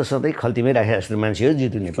 किरण त सधैँ खल्तीमै राखे जस्तो मान्छे हो।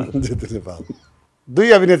 जितु नेपाल। जितु नेपाल।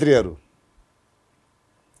 दुई अभिनेत्रीहरू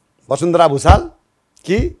वसुन्धरा भुसाल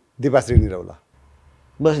कि दिपाश्री निरौला?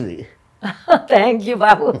 बस्दी। थ्याङ्क यू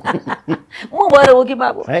बाबु। म भएर हो कि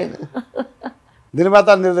बाबु? होइन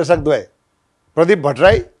निर्माता निर्देशक द्वय प्रदीप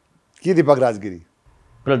भट्टराई कि दीपक राजगिरी?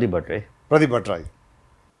 प्रदीप भट्टराई। प्रदीप भट्टराई।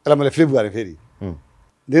 यसलाई मैले फ्लिप गरेँ फेरि।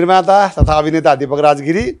 निर्माता तथा अभिनेता दीपक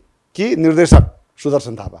राजगिरी कि निर्देशक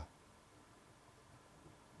सुदर्शन थापा?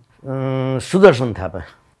 सुदर्शन थापा।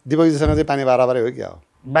 दीपकजीसँग चाहिँ पानी बाराबारै हो क्या?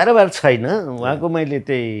 हो बार छैन। उहाँको मैले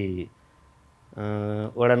त्यही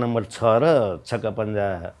वडा नम्बर 6 र छक्का पन्जा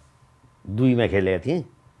 2मा खेलेको थिएँ।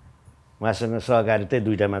 उहाँसँग सहकारी चाहिँ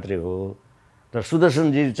दुईवटा मात्रै हो। तर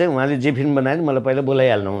सुदर्शनजी चाहिँ उहाँले जे फिल्म बनायो नि मलाई पहिला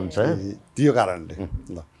बोलाइहाल्नुहुन्छ त्यो कारणले।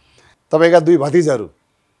 ल तपाईँका दुई भतिजहरू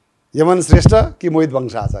यमन श्रेष्ठ कि मोहित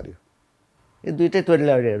वंश आचार्य? यो दुइटै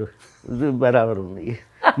तोरीलाडीहरू बराबर हुने कि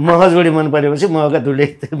मह जोडी मन परेपछि महका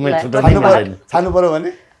दुइटै मैले छान्नु पऱ्यो भने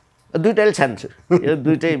दुइटैले छान्छु। यो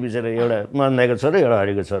दुइटै बिचरा एउटा मनदाको छोरो एउटा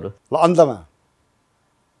हरिको छोरो। ल अन्तमा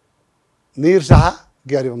निर शाह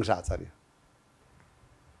कि हरिवंश आचार्य?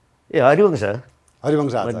 ए हरिवंश।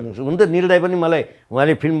 हरिवंश आचार्य। हुन त निरदाई पनि मलाई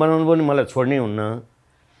उहाँले फिल्म बनाउनु पनि मलाई छोड्नै हुन्न।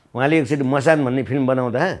 उहाँले एकचोटि मसान भन्ने फिल्म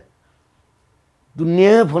बनाउँदा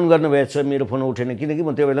दुनियाँ फोन गर्नुभएको छ मेरो फोन उठेन किनकि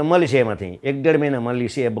म त्यो बेला मलेसियामा थिएँ। 1.5 महिना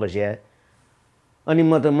मलेसिया बसेँ। अनि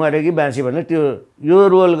म त मरेँ कि बाँचेँ भने त्यो यो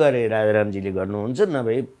रोल गरेँ राजारामजीले गर्नुहुन्छ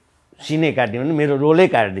नभए सिने काट्ने भने मेरो रोलै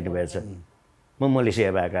काटिदिनु भएछ। म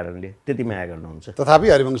मलेसिया भएको कारणले त्यति माया गर्नुहुन्छ। तथापि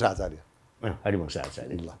हरिवंश आचार्य? हरिवंश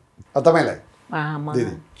आचार्य। ल अब तपाईँलाई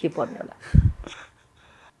के पर्ने होला?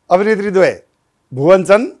 अभिनेत्री द्वय भुवन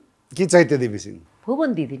चन्द कि चैत्य देवी सिंह?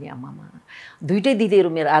 भुवन दिदी नि आमामा दुइटै दिदीहरू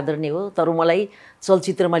मेरो आदरणीय हो। तर मलाई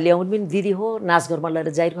चलचित्रमा ल्याउनु पनि दिदी हो नाचघरमा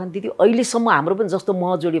लगेर जाहिर खान दिदी। अहिलेसम्म हाम्रो पनि जस्तो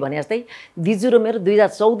मह जोडी भने जस्तै दिजु र मेरो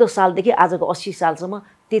 2014 सालदेखि आजको 80 सालसम्म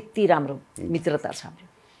त्यति राम्रो मित्रता छ हाम्रो।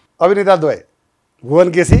 अभिनेता द्वय भुवन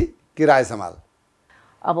केसी कि राय समाल?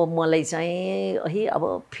 अब मलाई चाहिँ अब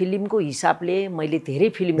फिल्मको हिसाबले मैले धेरै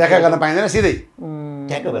फिल्म व्याख्या गर्न पाइँदैन सिधै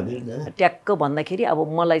ट्याक्क भन्दाखेरि अब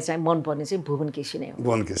मलाई चाहिँ मनपर्ने चाहिँ भुवन केसी नै हो।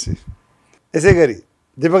 भुवन केसी। यसै गरी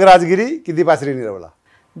दीपक राजगिरी कि दिपाश्री निरौला?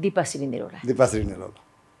 दिपाश्री निरौला। दिपाश्री निरौला।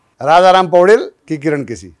 राजाराम पौडेल कि किरण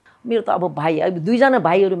केसी? मेरो त अब भाइ अब दुईजना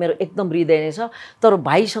भाइहरू मेरो एकदम हृदय नै छ। तर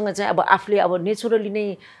भाइसँग चाहिँ अब आफूले अब नेचुरली नै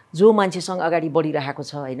जो मान्छेसँग अगाडि बढिरहेको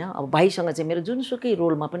छ होइन अब भाइसँग चाहिँ मेरो जुनसुकै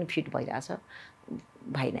रोलमा पनि फिट भइरहेछ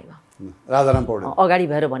भाइ नै हो। राजाराम पौडेल अगाडि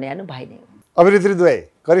भएर भने होइन भाइ नै हो। अभिनेत्री द्वय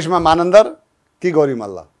करिश्मा मानन्दर कि गौरी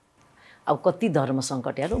मल्ल? अब कति धर्म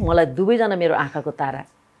सङ्कट हेर्नु मलाई दुवैजना मेरो आँखाको तारा।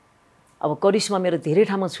 अब करिश्मा मेरो धेरै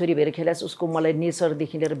ठाउँमा छोरी भएर खेलाएको उसको मलाई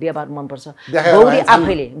नेचरदेखि लिएर व्यवहार मनपर्छ। गौरी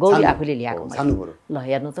आफैले ल्याएको ल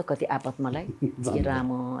हेर्नु त कति आपत मलाई के राम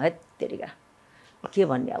है तेरिका के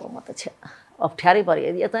भन्ने अब म त अप्ठ्यारै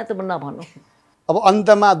पऱ्यो यता त नभन्नु। अब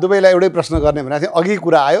अन्तमा दुवैलाई एउटै प्रश्न गर्ने भनेको थिएँ। अघि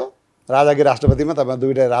कुरा आयो राजाकी राष्ट्रपतिमा तपाईँ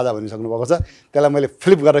दुईवटा राजा भनिसक्नु भएको छ। त्यसलाई मैले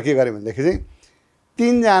फ्लिप गरेर के गरेँ भनेदेखि चाहिँ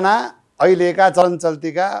 3 जना अहिलेका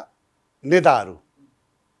चलनचल्तीका नेताहरू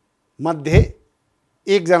मध्ये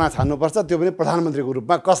 1 जना छान्नुपर्छ त्यो पनि प्रधानमन्त्रीको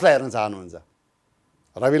रूपमा। कसलाई हेर्न चाहनुहुन्छ?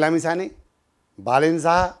 रवि लामिछाने, बालेन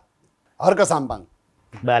शाह, हर्क साम्पाङ?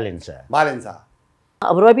 बालेन शाह। बालेन शाह।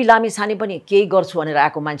 अब रवि लामिछाने पनि केही गर्छु भनेर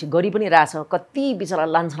आएको मान्छे गरी पनि रहेछ, कति बिचरा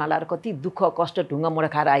लान्छना लाएर कति दुःख कष्ट ढुङ्गा मुढा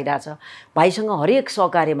खाएर आइरहेछ। भाइसँग हरेक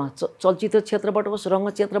सहकार्यमा चलचित्र क्षेत्रबाट होस् रङ्ग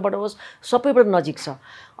क्षेत्रबाट होस् सबैबाट नजिक छ।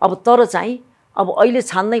 अब तर चाहिँ अब अहिले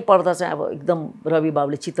छान्नै पर्दा चाहिँ अब एकदम रवि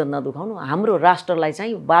बाबुले चित्त नदुखाउनु, हाम्रो राष्ट्रलाई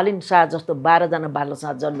चाहिँ बालिन शाह जस्तो 12 जना बाल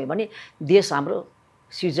शाह जन्मे भने देश हाम्रो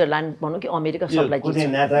स्विजरल्यान्ड भनौँ कि अमेरिका सबलाई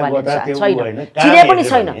छैन, चिने पनि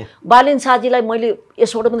छैन। बालिन शाहजीलाई मैले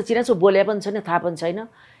यसबाट पनि चिनेको छु, बोले पनि छैन, थाहा पनि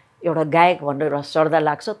छैन। एउटा गायक भनेर श्रद्धा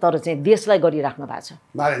लाग्छ, तर चाहिँ देशलाई गरिराख्नु भएको छ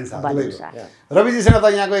बालिन शाह। रविजीसँग त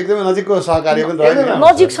यहाँको एकदमै नजिकको सहकार्य पनि रह्यो।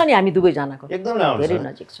 नजिक छ नि हामी दुवैजनाको, एकदम धेरै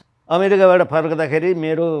नजिक छ। अमेरिकाबाट फर्कँदाखेरि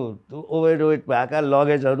मेरो ओभरवेट भएका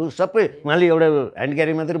लगेजहरू सबै उहाँले एउटा ह्यान्ड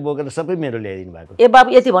क्यारी मात्रै बोकेर सबै मेरो ल्याइदिनु भएको। ए बाबु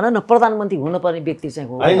यति भन न, प्रधानमन्त्री हुनुपर्ने व्यक्ति चाहिँ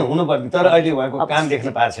हो होइन, हुनुपर्ने, तर अहिले उहाँको काम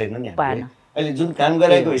देख्न पाएको छैन नि। अहिले जुन काम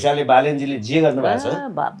गरेको हिसाबले बालेनजीले जे गर्नु भएको छ,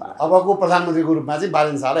 अबको प्रधानमन्त्रीको रूपमा चाहिँ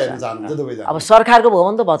बालेन शाहलाई हेर्न चाहनुहुन्छ दुवैजना। अब सरकारको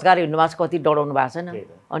भवन त भत्काएर हिँड्नु भएको छ, कति डराउनु भएको छैन।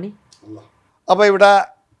 अनि अब एउटा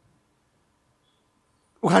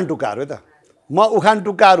उखान टुक्काहरू है त, म उखान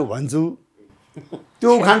टुक्काहरू भन्छु, त्यो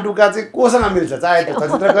उखान टुक्का चाहिँ कोसँग मिल्छ, चाहे त्यो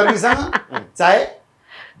चलचित्रकर्मीसँग चाहे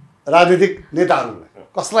राजनीतिक नेताहरूलाई,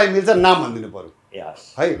 कसलाई मिल्छ नाम भनिदिनु पर्यो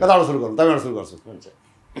है। कताबाट सुरु गरौँ? तपाईँबाट सुरु गर्छु।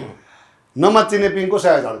 नमच्चिने पिङको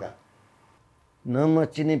सय झड्का।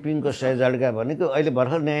 नमच्चिने पिङको सय झड्का भनेको अहिले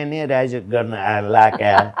भर्खर नयाँ नयाँ राइज गर्न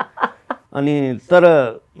लाका, अनि तर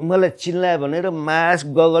मलाई चिन्लायो भनेर मास्क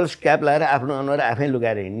गगल्स क्याप लगाएर आफ्नो अनुहार आफै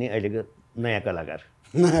लुगाएर हिँड्ने अहिलेको नयाँ कलाकार।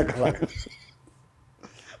 नयाँ कलाकार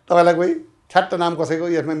तपाईँलाई कोही ठ्याट्ट नाम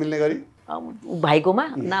कसैको यसमा मिल्ने गरी? भाइकोमा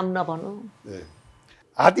नाम नभनौँ।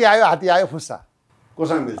 हात्ती आयो फुस्सा,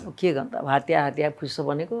 कोसँग मिल्छ? के गर्नु अब हात्ती आयो फुस्सा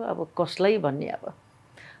भनेको अब कसलाई भन्ने।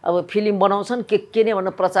 अब फिल्म बनाउँछन् के नै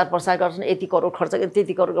भनेर प्रचार प्रसार गर्छन्, यति करोड खर्च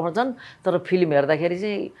त्यति करोड गर्छन्, तर फिल्म हेर्दाखेरि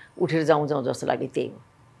चाहिँ उठेर जाउँ जस्तो लाग्यो। त्यही हो,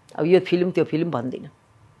 अब यो फिल्म त्यो फिल्म भन्दिनँ।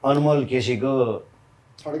 अनमोल केसीको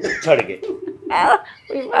छड्के,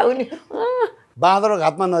 बाँदरको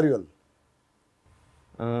हातमा नरिवल।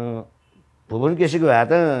 भुवन केसीको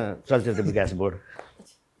हात चलचित्र विकास बोर्ड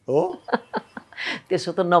हो।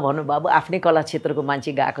 त्यसो त नभन्नु बाबु, आफ्नै कला क्षेत्रको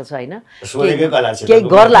मान्छे गएको छ होइन, केही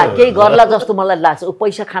गर्ला जस्तो मलाई लाग्छ। ऊ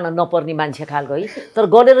पैसा खान नपर्ने मान्छे खालको है,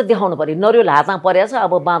 तर गरेर देखाउनु पर्यो। नरिवल हातमा परेछ,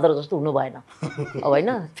 अब बाँदर जस्तो हुनु भएन अब होइन,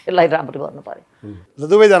 त्यसलाई राम्रो गर्नु पर्यो। ल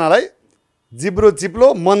दुवैजनालाई जिब्रो चिप्लो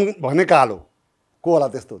मन भने कालो को होला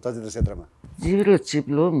त्यस्तो चलचित्र क्षेत्रमा? जिब्रो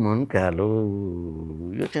चिप्लो मन कालो,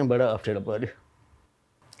 यो चाहिँ बडा अप्ठ्यारो पर्यो।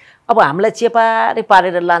 अब हामीलाई चेपारे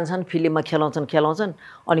पारेर लान्छन्, फिल्ममा खेलाउँछन्,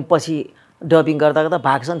 अनि पछि डबिङ गर्दा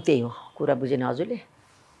भाग्छन्। त्यही हो कुरा, बुझेन हजुरले?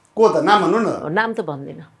 को त नाम भन्नु न। नाम त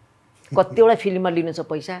भन्दिनँ। कतिवटा फिल्ममा लिनु छ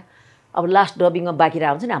पैसा। अब लास्ट डबिङमा बाँकी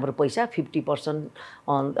रहेको हुन्छ नि हाम्रो पैसा, 50%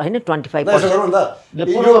 होइन 25%।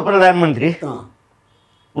 पूर्व प्रधानमन्त्री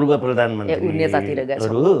नेतातिर गएछ।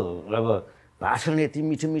 अब भाषण यति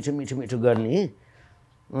मिठो मिठो मिठो मिठो गर्ने,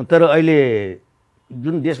 तर अहिले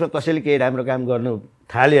जुन देशमा कसैले केही राम्रो काम गर्नु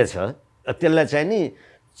थालेछ त्यसलाई चाहिँ नि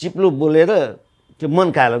चिप्लो बोलेर त्यो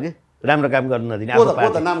मन कालो कि राम्रो काम गर्नु नदिने।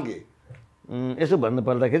 नाम के? यसो भन्नु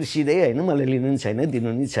पर्दाखेरि सिधै होइन, मलाई लिनु नि छैन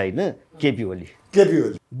दिनु नि छैन। केपी ओली।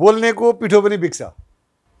 बोल्नेको पिठो पनि बिग्छ।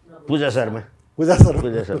 पूजा शर्मा।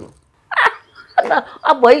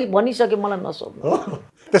 अब भनिसके मलाई नसोध्नु।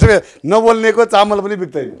 त्यसो भए नबोल्नेको चामल पनि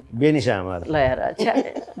बिग्दैन। बेनिसा आमार। ल हेर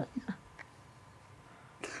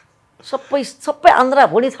सबै आन्ध्रा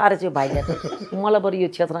भोलि थाहा रहेछ यो भाइले। मलाई बरु यो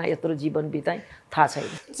क्षेत्रमा यत्रो जीवन बिताएँ थाहा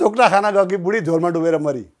छैन। चोक्टा खाना गएकी बुढी झोलमा डुबेर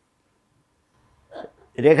मरी।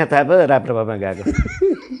 रेखा थापा राप्रपामा गएको।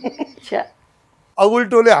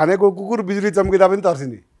 अगुल्टोले हानेको कुकुर बिजुली चम्किँदा पनि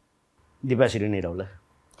तर्सिने। दिपाश्री निरौला।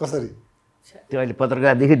 कसरी? त्यो अहिले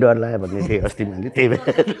पत्रकारदेखि डर लाग्यो भन्ने थिएँ अस्ति मैले, त्यही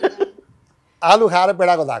भएर। आलु खाएर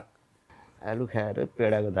पेडाको दाग।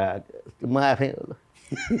 म आफै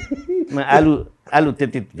म आलु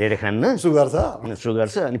त्यति धेरै खान्न, सुगर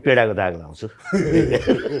छ अनि पेडाको दाग लाउँछु।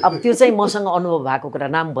 अब त्यो चाहिँ मसँग अनुभव भएको कुरा,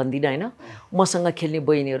 नाम भन्दिनँ होइन। मसँग खेल्ने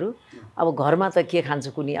बहिनीहरू अब घरमा त के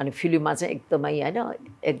खान्छ कुनी, अनि फिल्ममा चाहिँ एकदमै होइन,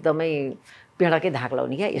 एकदमै पेडाकै धाक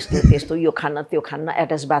लाउने क्या, यस्तो त्यस्तो, यो खान्न त्यो खान्न,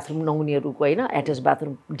 एट्याच बाथरुम नहुनेहरूको होइन, एट्याच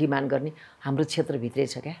बाथरुम डिमान्ड गर्ने हाम्रो क्षेत्रभित्रै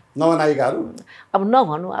छ क्या। नवनायिकाहरू अब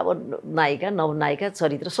नभनौँ, अब नायिका नवनायिका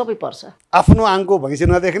चरित्र सबै पर्छ। आफ्नो आङको भैँसी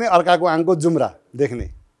नदेख्ने, अर्काको आङको जुम्रा देख्ने।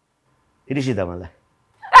 ऋषि दमलाई।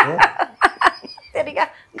 त्यतिका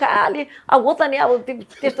खालि अब हो त नि, अब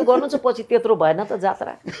त्यस्तो गर्नु छ, पछि त्यत्रो भएन त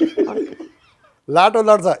जात्रा। लाटो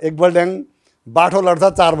लड्छ 1 बल्ड्याङ, बाठो लड्छ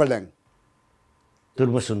 4 बल्ड्याङ।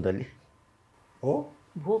 तुर्म सुन्तली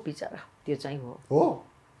हो बिचरा, त्यो चाहिँ हो।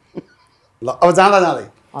 ल अब जाँदै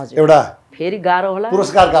हजुर एउटा फेरि गाह्रो होला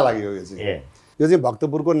पुरस्कारका लागि हो यो चाहिँ। यो चाहिँ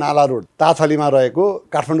भक्तपुरको नाला रोड ताथलीमा रहेको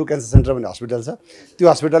काठमाडौँ क्यान्सर सेन्टर भन्ने हस्पिटल छ। त्यो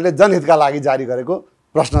हस्पिटलले जनहितका लागि जारी गरेको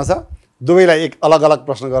प्रश्न छ। दुवैलाई एक अलग अलग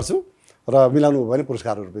प्रश्न गर्छु र मिलाउनु भयो भने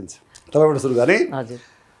पुरस्कारहरू पनि छ। तपाईँबाट सुरु गरेँ। हजुर।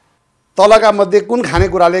 तलका मध्ये कुन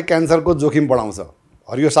खानेकुराले क्यान्सरको जोखिम बढाउँछ?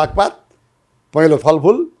 हरियो सागपात, पहेँलो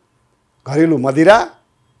फलफुल, घरेलु मदिरा,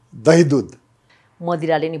 दही दूध।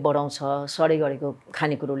 मदिराले नि बढाउँछ, सडै गरेको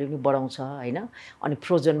खानेकुरोले पनि बढाउँछ होइन। अनि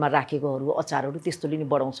फ्रोजनमा राखेकोहरू अचारहरू त्यस्तोले नि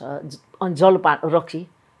बढाउँछ। अनि जलपान रक्सी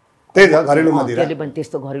त्यही त घरेलु मदिरा, त्यसले पनि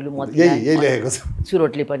त्यस्तो घरेलु मदिरा यही लेखेको छ।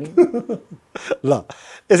 चुरोटले पनि। ल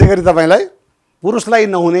यसै गरी तपाईँलाई पुरुषलाई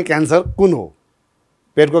नहुने क्यान्सर कुन हो?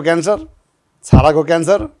 पेटको क्यान्सर, छालाको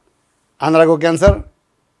क्यान्सर, आन्द्राको क्यान्सर,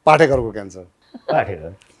 पाठेघरको क्यान्सर।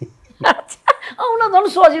 पाठेघर आउन झन्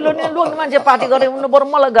सजिलो नि, लोग्ने मान्छे पार्टी गरे उन बरु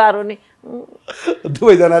मलाई गाह्रो नि।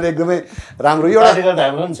 दुवैजनाले एकदमै राम्रो।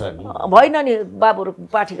 भएन नि बाबुहरू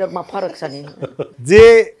पाठीघरमा फरक छ नि। जे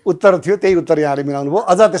उत्तर थियो त्यही उत्तर यहाँले मिलाउनु भयो।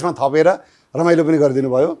 अझ त्यसमा थपेर रमाइलो पनि गरिदिनु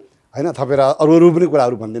भयो होइन, थपेर अरू पनि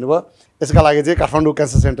कुराहरू भनिदिनु भयो। यसका लागि चाहिँ काठमाडौँ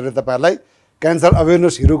क्यान्सर सेन्टरले तपाईँहरूलाई क्यान्सर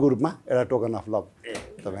अवेरनेस हिरोको रूपमा एउटा टोकन अफ लभ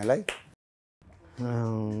तपाईँलाई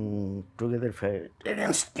टुगेदर फाइट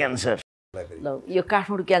एगेन्स्ट क्यान्सर। ल यो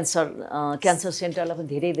काठमाडौँ क्यान्सर सेन्टरलाई पनि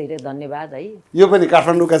धेरै धेरै धन्यवाद है। यो पनि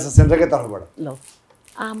काठमाडौँ क्यान्सर सेन्टरकै तर्फबाट। ल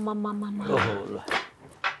आमा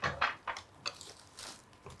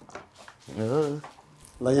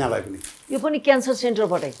ल यहाँलाई पनि यो पनि क्यान्सर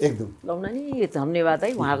सेन्टरबाटै एकदम लाउन नि धन्यवाद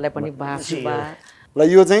है उहाँहरूलाई पनि। ल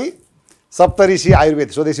यो चाहिँ सप्तऋषि आयुर्वेद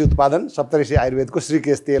स्वदेशी उत्पादन सप्तऋषि आयुर्वेदको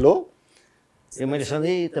श्रीकेश तेल हो। यो मैले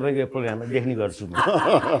सधैँ तपाईँको प्रोग्राममा देख्ने गर्छु।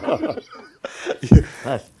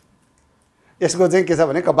 यसको चाहिँ के छ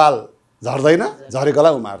भने कपाल झर्दैन,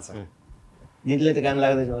 झरेकोलाई उमार्छ। दिदीले त काम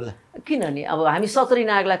लाग्दैन होला। किन नि अब हामी 70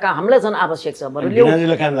 नागलाई काम हामीलाई झन् आवश्यक छ।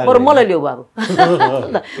 बरु मलाई ल्याऊ बाबु।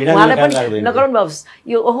 उहाँलाई पनि नगराउनु बाबु।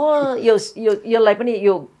 यो ओहो यसलाई पनि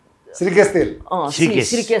यो श्रीकेश तेल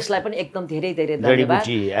श्रीकेशलाई पनि एकदम धेरै धेरै धन्यवाद।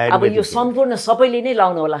 अब यो सम्पूर्ण सबैले नै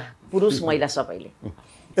लाउनु होला, पुरुष महिला सबैले।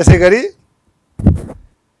 यसै गरी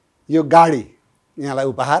यो गाडी यहाँलाई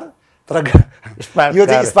उपहार, तर यो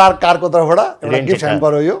चाहिँ स्पार्क कारको तर्फबाट एउटा गिफ्ट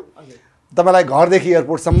ह्याम्पर हो। यो तपाईँलाई घरदेखि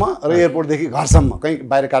एयरपोर्टसम्म र एयरपोर्टदेखि घरसम्म कहीँ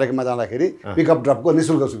बाहिर कार्यक्रममा जाँदाखेरि पिकअप ड्रपको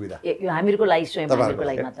निःशुल्क सुविधा। यो हामीहरूको लागि स्वयं हामीहरूको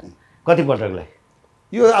लागि मात्र। कति पटकलाई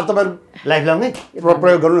यो अब तपाईँहरू लाइफ लाउने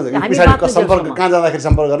प्रयोग गर्नु न। पछाडि सम्पर्क कहाँ जाँदाखेरि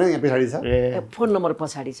सम्पर्क गर्ने यहाँ पछाडि छ, फोन नम्बर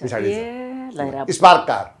पछाडि छ। Spark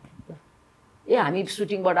car. हामी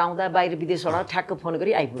सुटिङबाट आउँदा बाहिर विदेशबाट ठ्याक्क फोन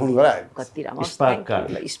गरी आइपुग्नु। कति राम्रो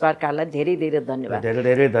स्पार्क कारलाई धेरै धेरै धन्यवाद। धेरै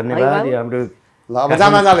धेरै धन्यवाद। हाम्रो ल अब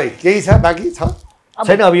जाँदै केही छ बाँकी छ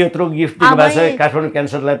छैन? अब यत्रो गिफ्ट दिनुभएको छ काठमाडौँ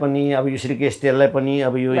क्यान्सरलाई पनि, अब यो श्रीकेश तेललाई पनि,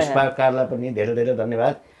 अब यो स्पार्क कारलाई पनि धेरै धेरै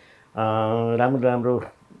धन्यवाद। राम्रो राम्रो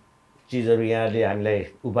चिजहरू यहाँले हामीलाई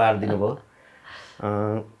उपहार दिनुभयो।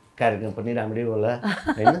 कार्यक्रम पनि राम्रै होला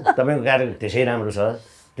होइन? तपाईँको कार्यक्रम त्यसै राम्रो छ।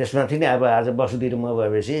 त्यसमाथि नै अब आज बसुधीर म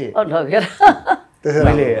भएपछि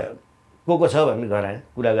मैले को छ भन्ने घर आएँ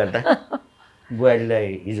कुरा गर्दा बुहारीलाई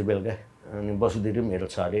हिजो बेलुका, अनि बसुधीर मेरो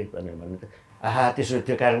छ अरे भनेर भन्नु। आहा त्यसो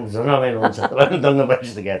त्यो कारण झन् रमाइलो हुन्छ दङ्ग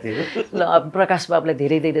परिस्थिति गएको थियो। ल प्रकाश बाबुलाई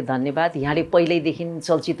धेरै धेरै धन्यवाद। यहाँले पहिल्यैदेखि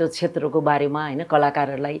चलचित्र क्षेत्रको बारेमा होइन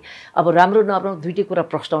कलाकारहरूलाई अब राम्रो नराम्रो दुइटै कुरा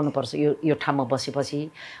प्रस्ताउनुपर्छ यो ठाउँमा बसेपछि।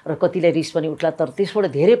 र कतिलाई रिस पनि उठ्ला, तर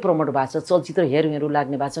त्यसबाट धेरै प्रमोट भएको छ। चलचित्र हेरौँ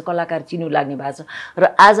लाग्ने भएको छ, कलाकार चिन्नु लाग्ने भएको छ।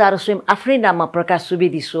 र आज आएर स्वयं आफ्नै नाममा प्रकाश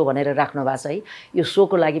सुवेदी सो भनेर राख्नु भएको छ है। यो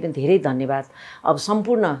सोको लागि पनि धेरै धन्यवाद। अब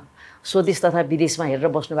सम्पूर्ण स्वदेश तथा विदेशमा हेरेर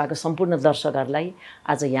बस्नुभएको सम्पूर्ण दर्शकहरूलाई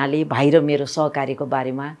आज यहाँले भाइ र मेरो सहकार्यको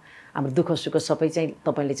बारेमा हाम्रो दुःख सुख सबै चाहिँ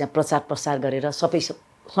तपाईँले चाहिँ प्रचार प्रसार गरेर सबै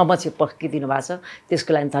समक्ष पक्किदिनु भएको छ। त्यसको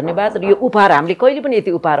लागि धन्यवाद। र यो उपहार हामीले कहिले पनि यति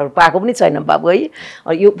उपहारहरू पाएको पनि छैन बाबु है।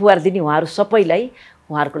 यो उपहार दिने उहाँहरू सबैलाई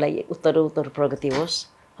उहाँहरूको लागि उत्तरोत्तर प्रगति होस्,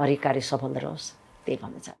 हरेक कार्य सफल रहोस्, त्यही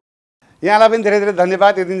भन्न चाहन्छु। यहाँलाई पनि धेरै धेरै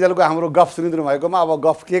धन्यवाद। यो दिनजेलको हाम्रो गफ सुनिदिनु भएकोमा। अब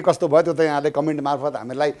गफ के कस्तो भयो त्यो त यहाँले कमेन्ट मार्फत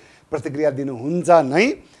हामीलाई प्रतिक्रिया दिनुहुन्छ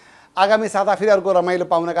नै। आगामी साता फेरि अर्को रमाइलो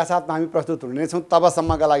पाउनका साथमा हामी प्रस्तुत हुनेछौँ।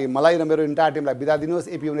 तबसम्मका लागि मलाई र मेरो इन्टायर टिमलाई बिदा दिनुहोस्।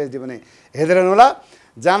 EP-51 भने हेर्दै रहनुहोला।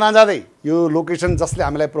 जाँदै यो लोकेसन जसले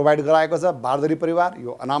हामीलाई प्रोभाइड गराएको छ बारदरी परिवार,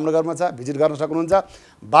 यो अनामनगरमा छ, भिजिट गर्न सक्नुहुन्छ।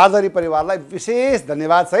 बारदरी परिवारलाई विशेष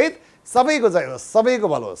धन्यवाद सहित सबैको जय होस्, सबैको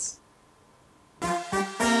भलो होस्।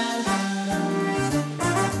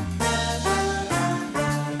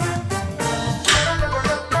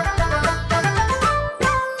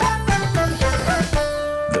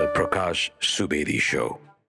 Prakash Subedi Show.